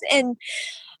hurts. And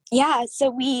yeah, so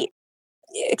we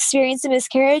experienced a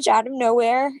miscarriage out of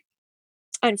nowhere.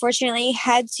 Unfortunately,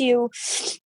 had to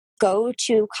go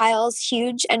to Kyle's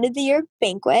huge end of the year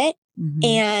banquet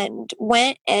and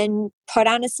went and put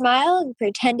on a smile and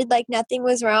pretended like nothing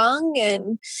was wrong,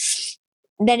 and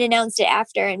then announced it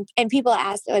after. And people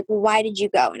asked, like, well, why did you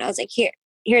go? And I was like,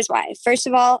 here's why. First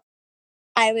of all,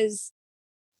 I was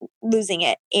losing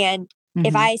it. And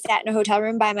if I sat in a hotel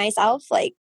room by myself,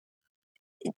 like,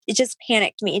 it just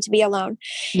panicked me to be alone.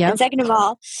 And second of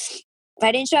all, if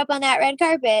I didn't show up on that red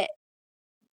carpet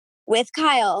with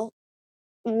Kyle,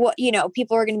 what,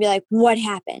 people were going to be like, what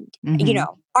happened?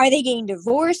 Are they getting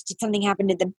divorced? Did something happen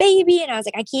to the baby? And I was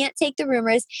like, I can't take the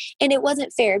rumors. And it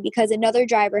wasn't fair because another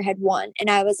driver had won. And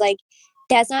I was like,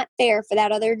 that's not fair for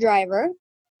that other driver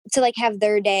to, like, have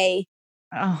their day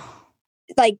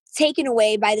like taken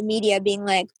away by the media being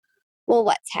like, well,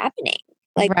 what's happening?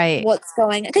 Like, what's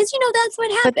going on? Because, that's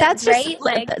what happens, but that's just,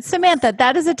 right? Like, Samantha,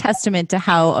 that is a testament to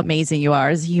how amazing you are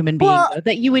as a human being, though,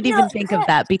 that you would even think of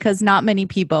that, because not many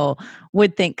people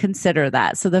would consider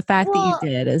that. So the fact that you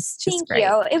did is just great.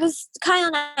 Thank you. It was Kyle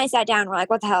and I sat down. We're like,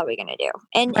 what the hell are we going to do?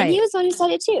 And he was the one who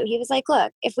said it too. He was like,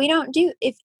 look, if we don't do,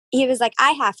 he was like,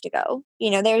 I have to go,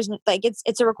 there's like,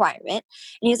 it's a requirement.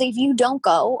 And he was like, if you don't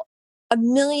go, a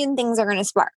million things are going to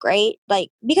spark, right?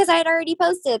 Like, because I had already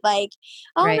posted, like,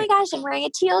 oh my gosh, I'm wearing a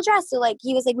teal dress. So, like,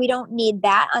 he was like, we don't need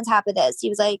that on top of this. He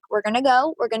was like, we're going to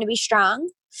go. We're going to be strong.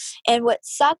 And what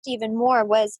sucked even more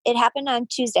was it happened on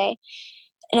Tuesday,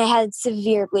 and I had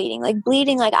severe bleeding like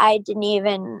I didn't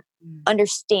even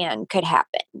understand could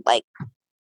happen, like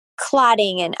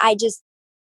clotting. And I just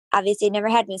obviously never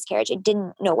had miscarriage. I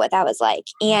didn't know what that was like.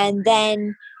 And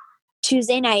then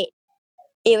Tuesday night,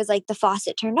 it was like the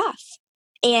faucet turned off.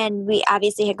 And we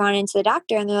obviously had gone into the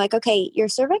doctor, and they're like, okay, your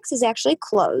cervix is actually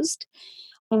closed.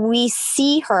 We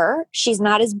see her. She's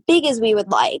not as big as we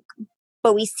would like,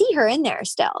 but we see her in there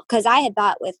still. Because I had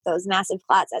thought with those massive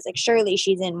clots, I was like, surely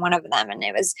she's in one of them. And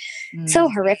it was so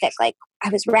horrific. Like, I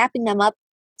was wrapping them up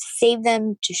to save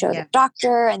them to show the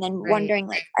doctor, and then wondering,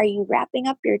 like, are you wrapping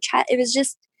up your child? It was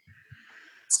just,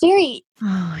 it's very,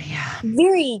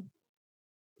 very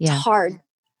hard.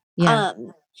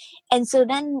 And so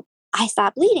then I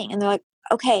stopped bleeding, and they're like,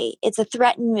 okay, it's a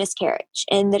threatened miscarriage.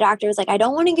 And the doctor was like, I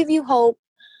don't want to give you hope,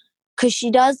 because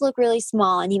she does look really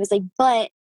small. And he was like,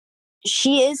 but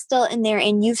she is still in there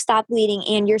and you've stopped bleeding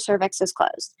and your cervix is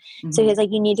closed. So he was like,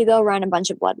 you need to go run a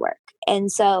bunch of blood work.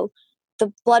 And so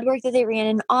the blood work that they ran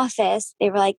in office,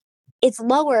 they were like, it's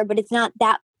lower, but it's not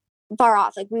that far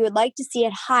off. Like, we would like to see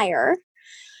it higher.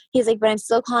 He's like, but I'm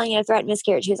still calling it a threatened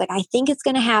miscarriage. He was like, I think it's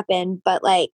going to happen, but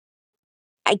like,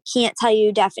 I can't tell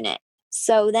you definite.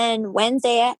 So then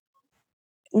Wednesday,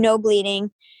 no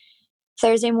bleeding.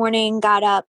 Thursday morning, got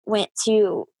up, went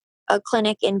to a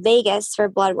clinic in Vegas for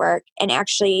blood work, and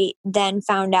actually then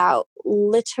found out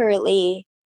literally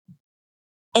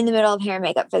in the middle of hair and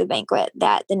makeup for the banquet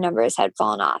that the numbers had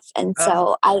fallen off. And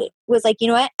so I was like, you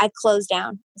know what? I closed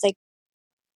down. I was like,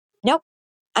 nope,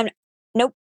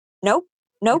 nope, nope,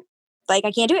 nope. Like,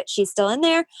 I can't do it. She's still in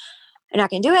there. I'm not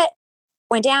going to do it.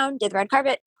 Went down, did the red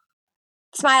carpet,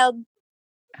 smiled,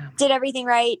 did everything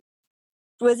right,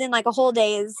 was in like a whole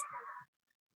daze.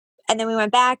 And then we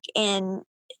went back and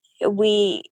Kyle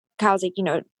was like,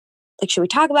 like, should we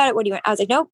talk about it? What do you want? I was like,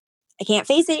 nope, I can't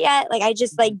face it yet. Like, I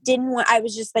just like didn't want, I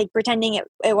was just like pretending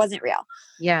it wasn't real.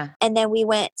 Yeah. And then we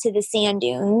went to the sand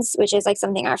dunes, which is like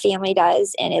something our family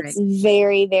does. And it's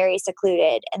very, very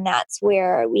secluded. And that's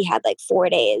where we had like 4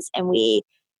 days and we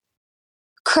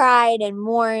cried and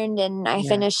mourned and I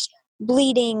finished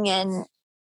bleeding and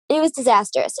it was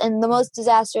disastrous. And the most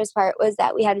disastrous part was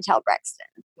that we had to tell Brexton.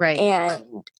 Right.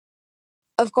 And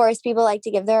of course, people like to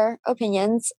give their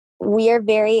opinions. We are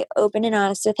very open and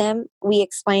honest with him. We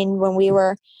explained when we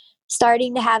were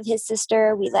starting to have his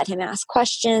sister, we let him ask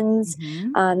questions.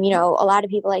 Mm-hmm. A lot of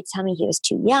people like to tell me he was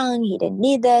too young, he didn't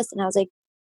need this. And I was like,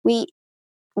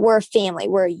 we're a family,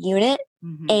 we're a unit.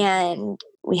 Mm-hmm. And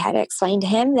we had to explain to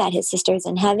him that his sister's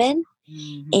in heaven.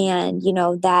 Mm-hmm. And,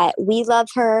 that we love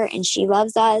her and she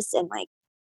loves us. And like,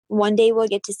 one day we'll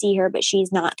get to see her, but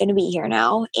she's not going to be here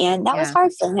now. And that was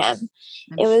hard for him.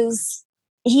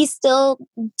 He still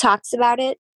talks about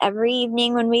it every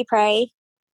evening when we pray.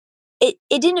 It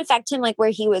didn't affect him like where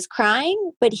he was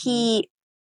crying, but he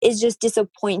is just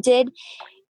disappointed.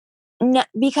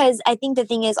 Because I think the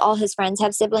thing is all his friends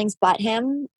have siblings but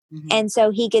him. Mm-hmm. And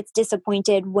so he gets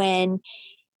disappointed when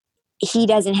he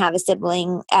doesn't have a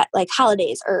sibling at like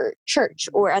holidays or church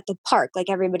or at the park like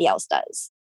everybody else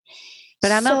does.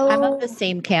 But I'm of the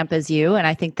same camp as you. And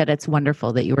I think that it's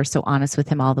wonderful that you were so honest with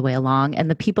him all the way along.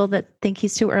 And the people that think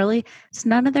he's too early, it's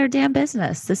none of their damn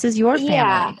business. This is your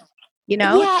family.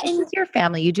 This is your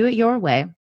family. You do it your way.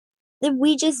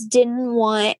 We just didn't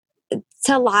want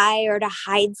to lie or to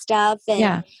hide stuff.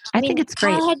 And I think it's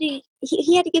great.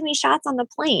 He had to give me shots on the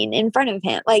plane in front of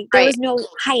him. Like there was no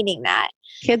hiding that.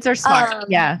 Kids are smart.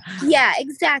 Yeah,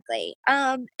 exactly.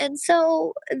 And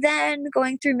so then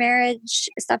going through marriage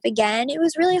stuff again, it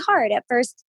was really hard at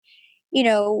first.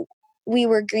 We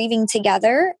were grieving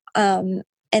together and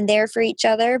there for each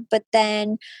other. But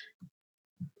then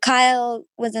Kyle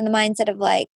was in the mindset of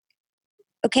like,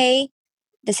 okay,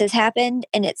 this has happened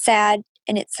and it's sad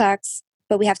and it sucks,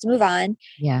 but we have to move on.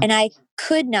 Yeah. And I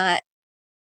could not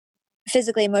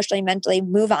physically, emotionally, mentally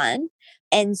move on.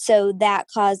 And so that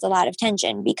caused a lot of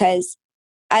tension because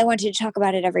I wanted to talk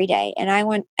about it every day. And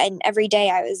every day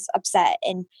I was upset.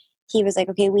 And he was like,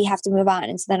 okay, we have to move on.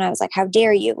 And so then I was like, how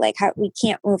dare you? Like, we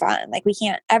can't move on. Like, we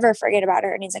can't ever forget about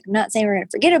her. And he's like, I'm not saying we're going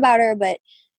to forget about her, but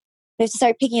we have to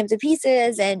start picking up the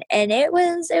pieces. And it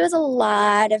was a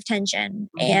lot of tension.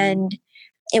 Mm-hmm. And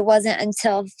it wasn't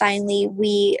until finally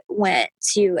we went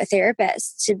to a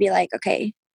therapist to be like,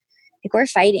 okay, like we're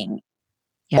fighting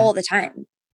all the time.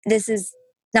 This is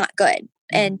not good.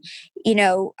 And,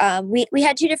 we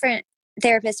had 2 different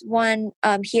therapists, one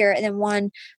here and then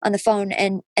one on the phone.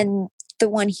 And the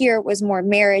one here was more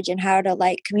marriage and how to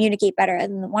like communicate better.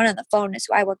 And the one on the phone is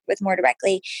who I work with more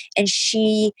directly. And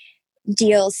she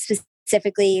deals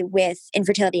specifically with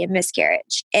infertility and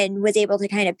miscarriage and was able to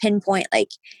kind of pinpoint like,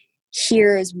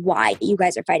 here's why you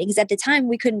guys are fighting. Because at the time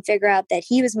we couldn't figure out that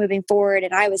he was moving forward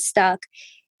and I was stuck.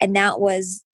 And that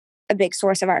was a big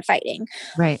source of our fighting.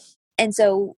 Right. And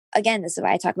so again, this is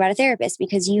why I talk about a therapist,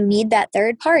 because you need that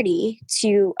third party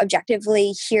to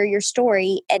objectively hear your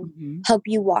story and help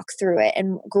you walk through it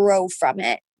and grow from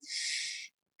it.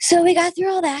 So we got through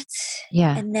all that.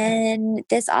 Yeah. And then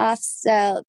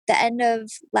the end of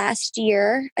last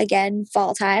year, again,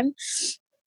 fall time,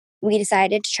 we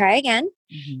decided to try again.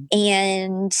 Mm-hmm.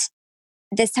 And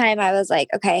this time I was like,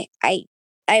 okay, I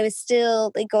was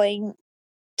still like going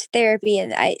to therapy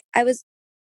and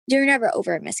you're never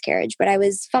over a miscarriage, but I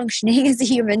was functioning as a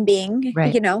human being,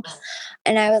 right.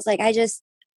 And I was like,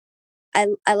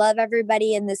 I love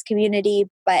everybody in this community,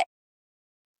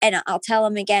 and I'll tell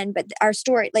them again, but our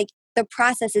story, like the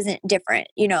process isn't different,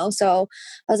 so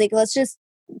I was like, let's just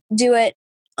do it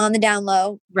on the down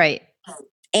low. Right.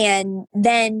 And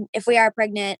then if we are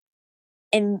pregnant,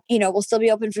 and, we'll still be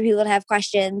open for people to have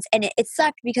questions. And it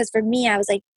sucked because for me, I was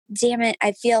like, damn it,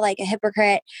 I feel like a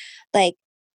hypocrite. Like,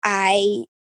 I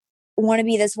want to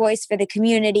be this voice for the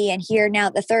community. And here now,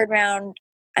 the third round,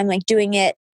 I'm like doing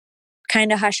it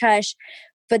kind of hush hush.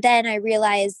 But then I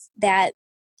realized that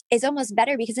it's almost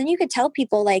better because then you could tell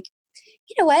people, like,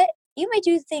 you know what, you might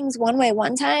do things one way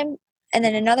one time and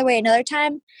then another way another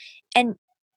time. And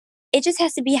it just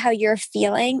has to be how you're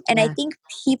feeling. And I think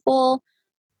people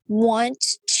want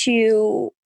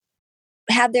to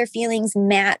have their feelings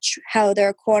match how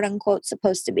they're quote unquote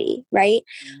supposed to be, right?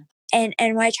 And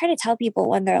when I try to tell people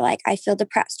when they're like, I feel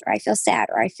depressed or I feel sad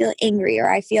or I feel angry or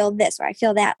I feel this or I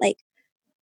feel that, like,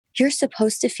 you're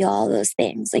supposed to feel all those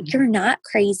things. Like, you're not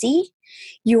crazy.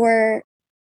 You're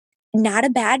not a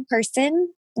bad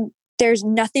person. There's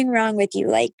nothing wrong with you.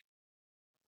 Like,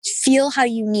 feel how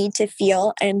you need to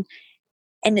feel. And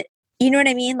you know what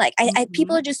I mean? Like, I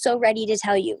people are just so ready to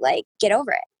tell you, like, get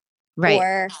over it. Right.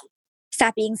 Or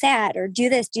stop being sad or do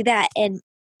this, do that. And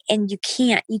you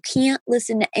can't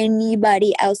listen to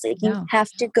anybody else. Like, you have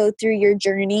to go through your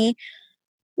journey,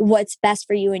 what's best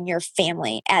for you and your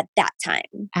family at that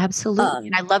time. Absolutely.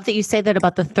 And I love that you say that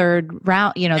about the third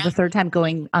round, the third time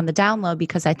going on the down low,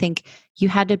 because I think you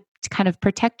had to kind of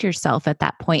protect yourself at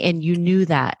that point, and you knew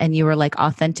that, and you were like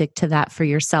authentic to that for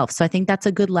yourself. So I think that's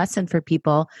a good lesson for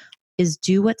people, is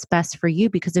do what's best for you,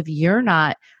 because if you're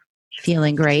not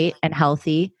feeling great and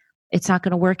healthy, it's not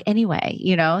going to work anyway,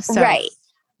 So right.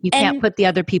 You can't put the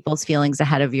other people's feelings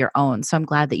ahead of your own. So I'm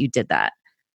glad that you did that.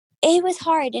 It was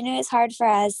hard, and it was hard for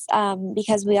us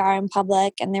because we are in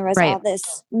public, and there was all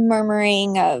this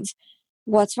murmuring of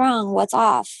what's wrong, what's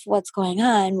off, what's going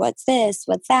on, what's this,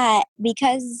 what's that.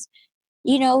 Because,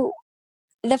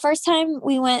 the first time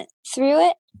we went through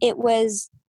it, it was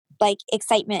like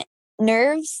excitement,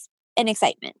 nerves and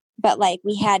excitement. But like,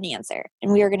 we had an answer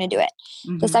and we were going to do it.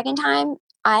 The second time,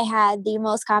 I had the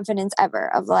most confidence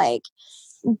ever of like,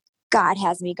 God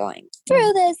has me going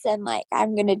through this, and like,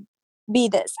 I'm going to be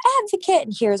this advocate,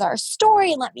 and here's our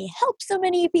story, and let me help so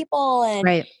many people.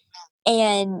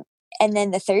 And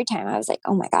then the third time I was like,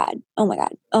 oh my God, oh my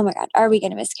God, oh my God, are we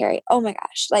going to miscarry? Oh my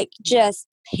gosh, like, just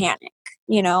panic,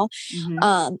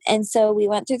 and so we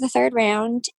went through the third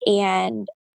round, and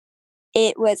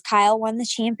it was Kyle won the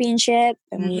championship,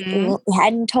 and we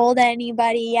hadn't told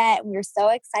anybody yet. We were so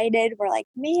excited. We're like,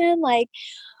 man, like,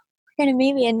 we're gonna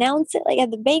maybe announce it like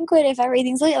at the banquet if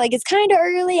everything's like, it's kind of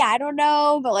early, I don't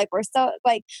know, but like, we're so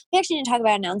like, we actually didn't talk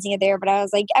about announcing it there, but I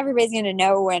was like, everybody's gonna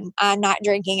know when I'm not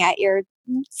drinking at your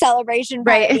celebration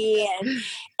party.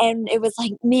 And it was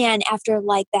like, man, after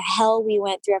like the hell we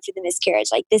went through after the miscarriage,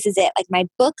 like, this is it. Like, my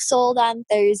book sold on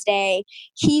Thursday,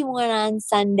 he won on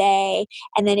Sunday,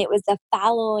 and then it was the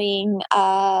following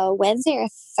Wednesday or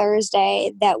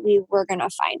Thursday that we were gonna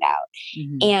find out.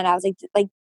 And I was like,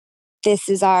 this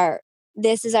is our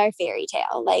fairy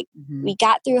tale. Like, we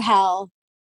got through hell,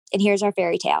 and here's our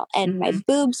fairy tale. And my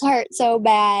boobs hurt so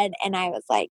bad, and I was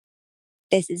like,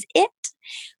 this is it.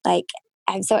 Like,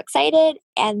 I'm so excited.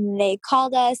 And they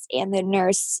called us, and the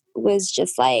nurse was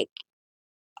just like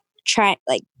trying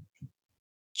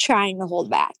to hold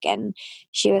back. And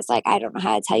she was like, I don't know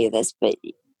how to tell you this, but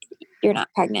you're not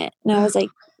pregnant. And I was like,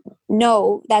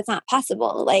 no, that's not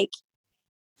possible. Like,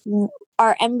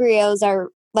 our embryos are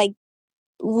like,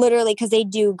 literally, because they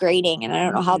do grading, and I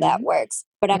don't know how that works,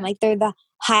 but I'm like, they're the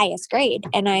highest grade,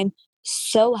 and I'm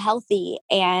so healthy,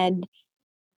 and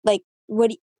like,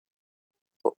 what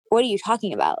are you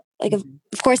talking about? Like, of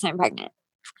course I'm pregnant.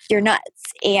 You're nuts.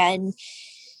 And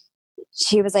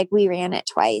she was like, we ran it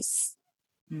twice.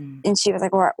 And she was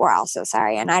like, we're all so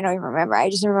sorry. And I don't even remember. I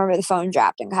just remember the phone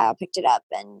dropped and Kyle picked it up.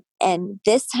 And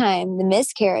this time the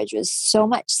miscarriage was so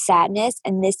much sadness,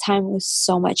 and this time was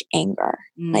so much anger.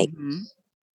 Like,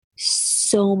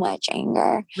 so much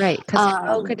anger. Right. Because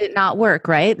how could it not work,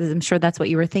 right? I'm sure that's what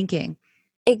you were thinking.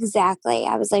 Exactly.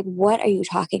 I was like, what are you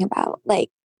talking about? Like,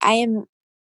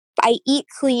 I eat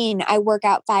clean. I work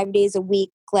out 5 days a week.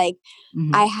 Like,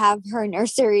 I have her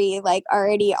nursery, like,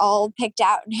 already all picked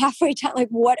out and halfway done. Like,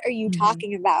 what are you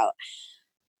talking about?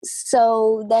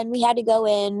 So then we had to go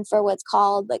in for what's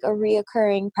called like a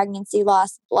reoccurring pregnancy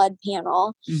loss blood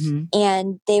panel.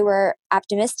 And they were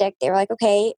optimistic. They were like,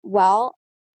 okay, well,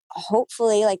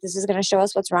 hopefully, like, this is going to show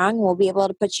us what's wrong. We'll be able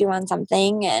to put you on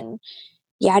something, and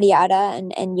yada, yada.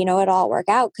 And it'll all work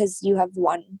out because you have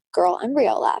one girl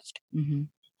embryo left.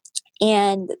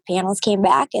 And the panels came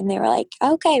back, and they were like,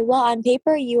 okay, well, on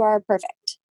paper, you are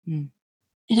perfect.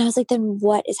 And I was like, then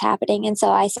what is happening? And so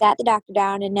I sat the doctor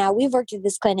down, and now we've worked at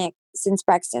this clinic since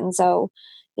Brexton. So,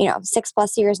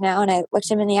 6+ years now. And I looked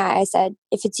him in the eye. I said,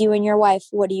 if it's you and your wife,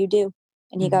 what do you do?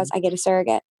 And he goes, I get a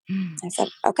surrogate. I said,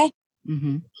 okay.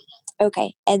 Mm-hmm.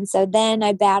 Okay. And so then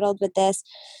I battled with this.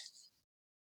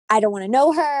 I don't want to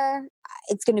know her.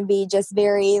 It's going to be just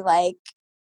very like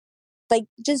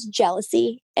just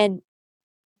jealousy and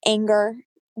anger.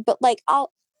 But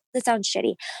that sounds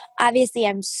shitty. Obviously,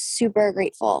 I'm super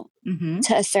grateful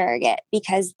to a surrogate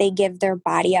because they give their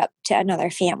body up to another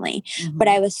family. But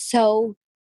I was so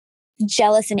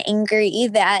jealous and angry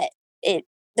that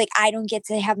I don't get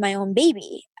to have my own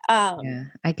baby. Yeah,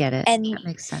 I get it. And that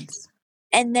makes sense.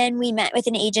 And then we met with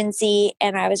an agency,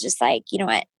 and I was just like, you know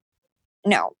what?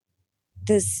 No,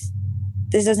 this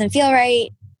doesn't feel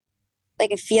right.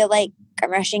 Like, I feel like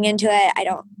I'm rushing into it. I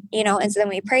don't, and so then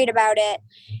we prayed about it,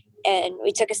 and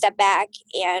we took a step back,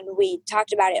 and we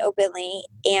talked about it openly,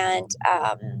 and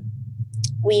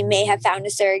we may have found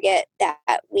a surrogate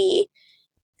that we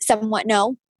somewhat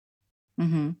know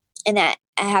and that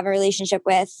I have a relationship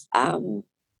with.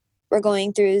 We're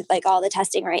going through all the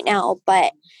testing right now,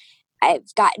 but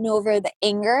I've gotten over the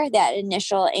anger, that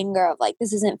initial anger of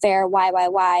this isn't fair.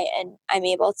 Why? And I'm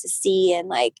able to see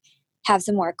and have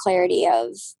some more clarity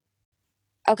of,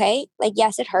 okay,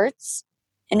 yes, it hurts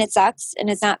and it sucks and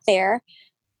it's not fair.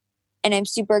 And I'm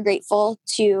super grateful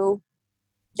to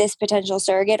this potential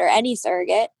surrogate or any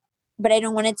surrogate, but I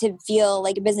don't want it to feel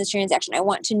like a business transaction. I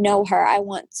want to know her. I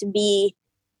want to be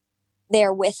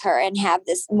there with her and have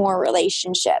this more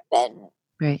relationship. And,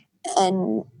 right.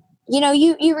 And,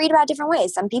 you read about different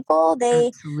ways. Some people, they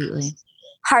absolutely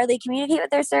hardly communicate with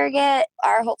their surrogate.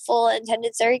 Our hopeful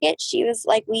intended surrogate, she was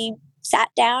we sat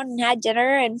down and had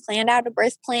dinner and planned out a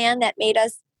birth plan that made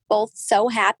us both so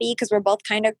happy because we're both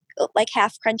kind of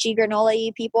half crunchy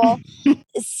granola people.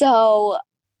 So,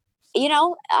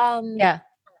 yeah,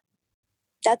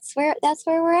 that's where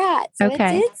we're at. So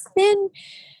okay. it's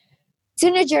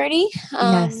been a journey.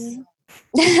 Yes.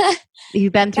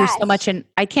 You've been through so much, and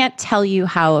I can't tell you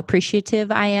how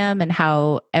appreciative I am and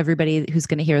how everybody who's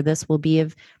going to hear this will be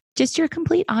of just your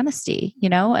complete honesty,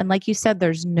 and like you said,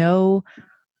 there's no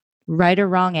right or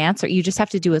wrong answer. You just have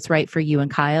to do what's right for you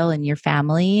and Kyle and your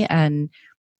family. And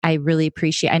I really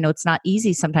appreciate, I know it's not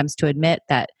easy sometimes to admit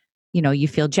that, you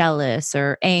feel jealous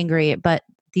or angry, but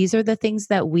these are the things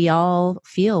that we all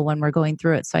feel when we're going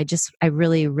through it. So I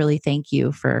really, really thank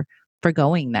you for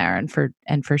going there and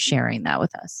for sharing that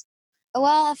with us.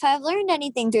 Well, if I've learned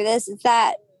anything through this, it's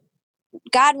that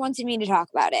God wanted me to talk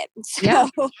about it. So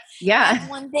yeah. That's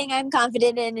one thing I'm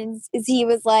confident in is he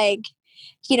was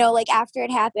after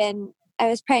it happened, I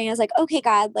was praying. I was like, okay,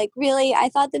 God, really, I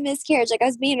thought the miscarriage, I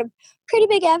was being a pretty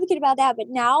big advocate about that. But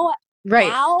now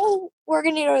we're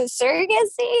going to go to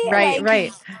surrogacy.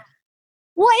 Right.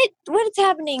 What's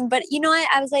happening? But you know what?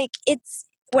 I was like, it's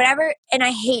whatever. And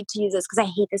I hate to use this because I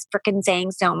hate this freaking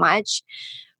saying so much,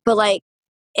 but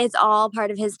it's all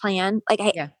part of his plan.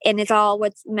 And it's all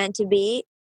what's meant to be.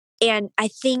 And I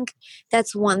think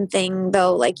that's one thing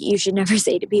though, you should never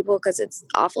say to people because it's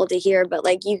awful to hear, but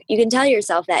you can tell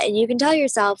yourself that, and you can tell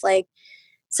yourself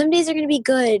some days are going to be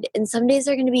good and some days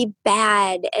are going to be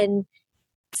bad. And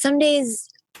some days,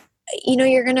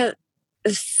 you're going to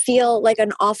feel like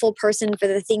an awful person for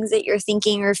the things that you're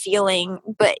thinking or feeling,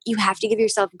 but you have to give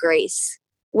yourself grace,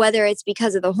 whether it's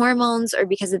because of the hormones or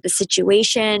because of the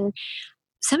situation.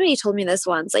 Somebody told me this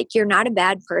once, you're not a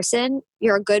bad person.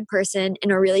 You're a good person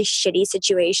in a really shitty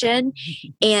situation.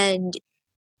 And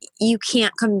you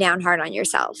can't come down hard on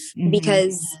yourself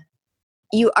because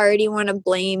you already want to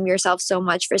blame yourself so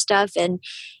much for stuff. And,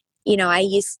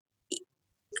 I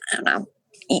don't know,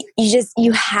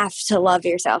 you have to love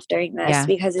yourself during this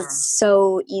because it's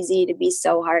so easy to be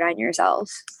so hard on yourself.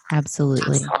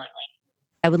 Absolutely.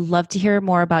 I would love to hear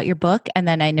more about your book. And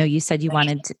then I know you said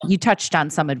you touched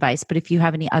on some advice, but if you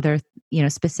have any other,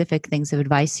 specific things of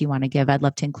advice you want to give, I'd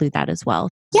love to include that as well.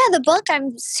 Yeah, the book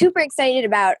I'm super excited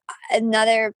about.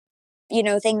 Another,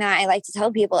 thing that I like to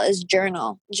tell people is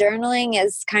journal. Journaling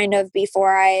is kind of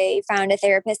before I found a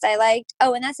therapist I liked.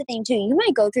 Oh, and that's the thing too. You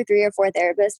might go through 3 or 4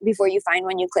 therapists before you find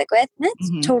one you click with.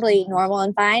 That's totally normal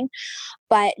and fine.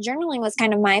 But journaling was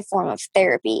kind of my form of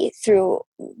therapy through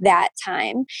that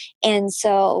time. And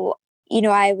so,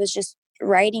 I was just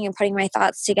writing and putting my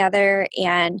thoughts together.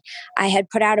 And I had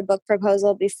put out a book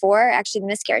proposal before actually the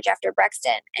miscarriage after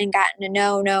Brexton and gotten a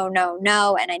no.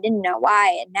 And I didn't know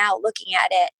why. And now looking at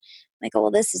it, I'm like, oh,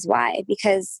 well, this is why,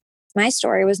 because my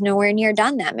story was nowhere near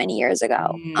done that many years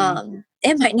ago.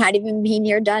 It might not even be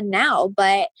near done now,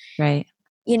 but right.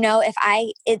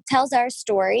 It tells our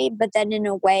story, but then in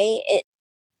a way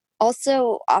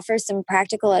also offer some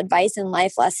practical advice and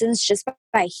life lessons just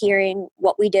by hearing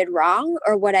what we did wrong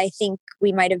or what I think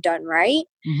we might have done right.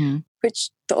 Mm-hmm. Which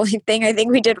the only thing I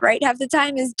think we did right half the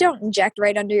time is don't inject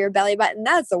right under your belly button.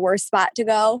 That's the worst spot to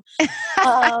go.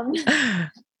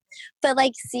 But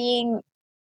like seeing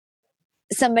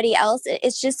somebody else,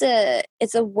 it's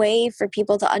a way for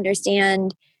people to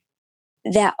understand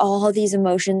that all these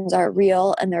emotions are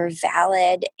real and they're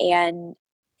valid, and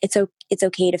it's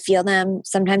okay to feel them.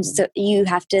 Sometimes you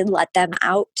have to let them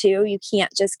out too. You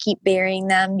can't just keep burying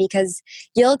them because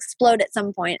you'll explode at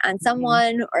some point on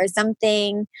someone or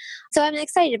something. So I'm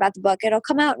excited about the book. It'll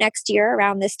come out next year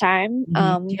around this time.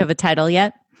 Do you have a title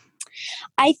yet?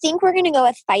 I think we're going to go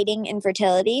with Fighting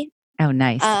Infertility. Oh,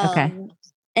 nice. Okay.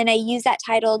 And I use that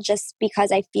title just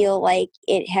because I feel like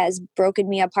it has broken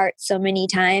me apart so many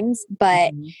times.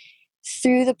 But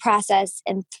through the process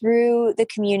and through the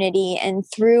community and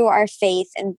through our faith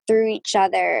and through each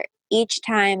other, each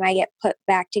time I get put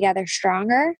back together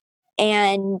stronger.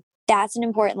 And that's an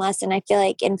important lesson. I feel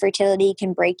like infertility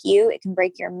can break you. It can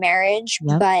break your marriage,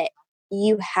 but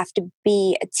you have to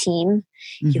be a team.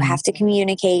 You have to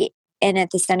communicate. And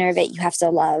at the center of it, you have to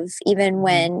love, even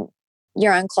when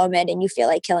you're on Clomid and you feel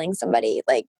like killing somebody,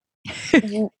 like,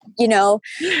 you know.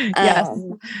 Yes.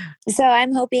 So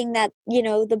I'm hoping that,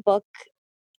 the book,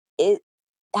 it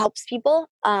helps people.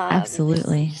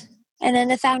 Absolutely. And then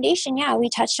the foundation, we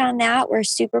touched on that. We're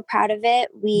super proud of it.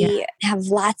 We have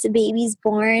lots of babies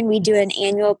born. We do an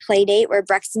annual play date where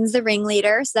Brexton's the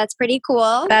ringleader. So that's pretty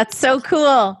cool. That's so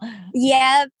cool.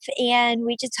 Yep. And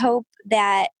we just hope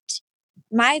that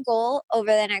my goal over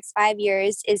the next 5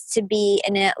 years is to be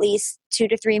in at least 2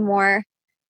 to 3 more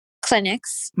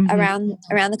clinics around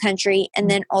the country,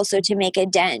 and then also to make a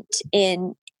dent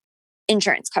in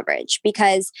insurance coverage,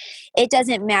 because it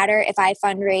doesn't matter if I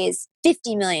fundraise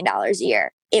 $50 million a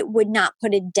year. It would not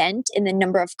put a dent in the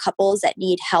number of couples that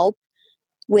need help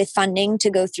with funding to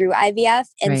go through IVF.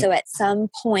 And so at some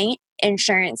point,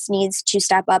 insurance needs to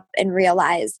step up and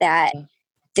realize that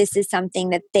this is something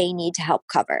that they need to help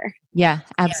cover. Yeah,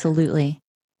 absolutely.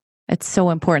 It's so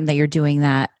important that you're doing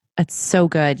that. It's so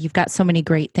good. You've got so many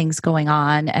great things going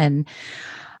on, and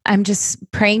I'm just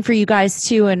praying for you guys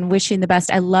too and wishing the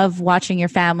best. I love watching your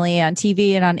family on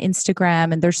TV and on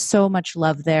Instagram, and there's so much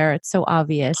love there. It's so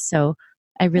obvious. So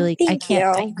I really can't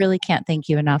thank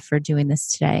you enough for doing this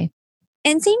today.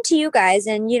 And same to you guys.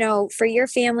 And, for your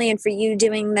family and for you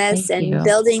doing this and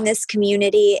building this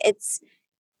community, it's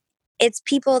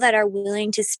people that are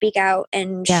willing to speak out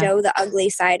and show the ugly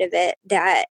side of it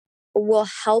that will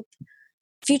help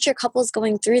future couples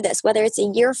going through this, whether it's a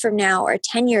year from now or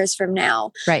 10 years from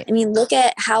now. Right. I mean, look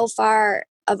at how far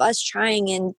of us trying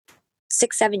in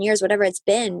 6-7 years, whatever it's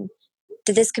been,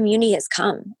 that this community has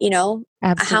come, Absolutely.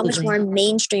 How much more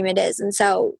mainstream it is. And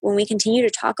so when we continue to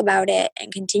talk about it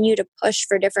and continue to push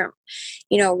for different,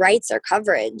 rights or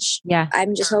coverage,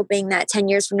 I'm just hoping that 10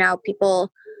 years from now,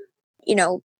 people,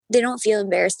 they don't feel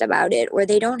embarrassed about it, or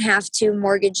they don't have to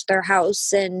mortgage their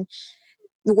house and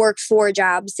work 4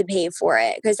 jobs to pay for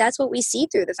it, because that's what we see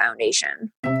through the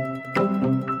foundation.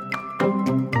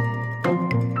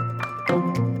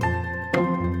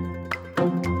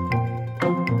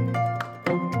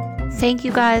 Thank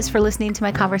you guys for listening to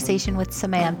my conversation with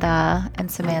Samantha.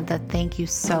 And Samantha, thank you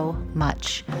so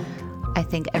much. I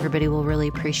think everybody will really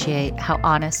appreciate how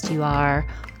honest you are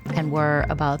and were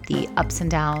about the ups and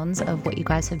downs of what you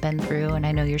guys have been through. And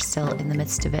I know you're still in the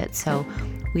midst of it. So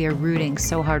we are rooting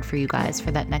so hard for you guys for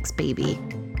that next baby.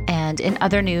 And in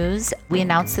other news, we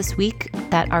announced this week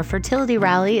that our fertility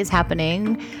rally is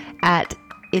happening at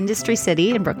Industry City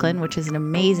in Brooklyn, which is an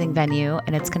amazing venue.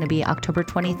 And it's going to be October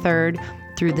 23rd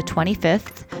through the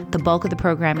 25th. The bulk of the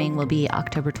programming will be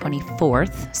October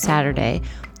 24th, Saturday.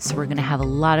 So we're going to have a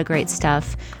lot of great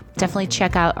stuff. Definitely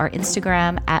check out our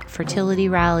Instagram at Fertility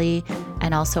Rally,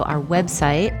 and also our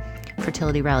website,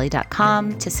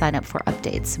 fertilityrally.com, to sign up for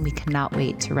updates. We cannot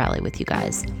wait to rally with you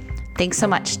guys. Thanks so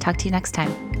much. Talk to you next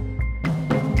time.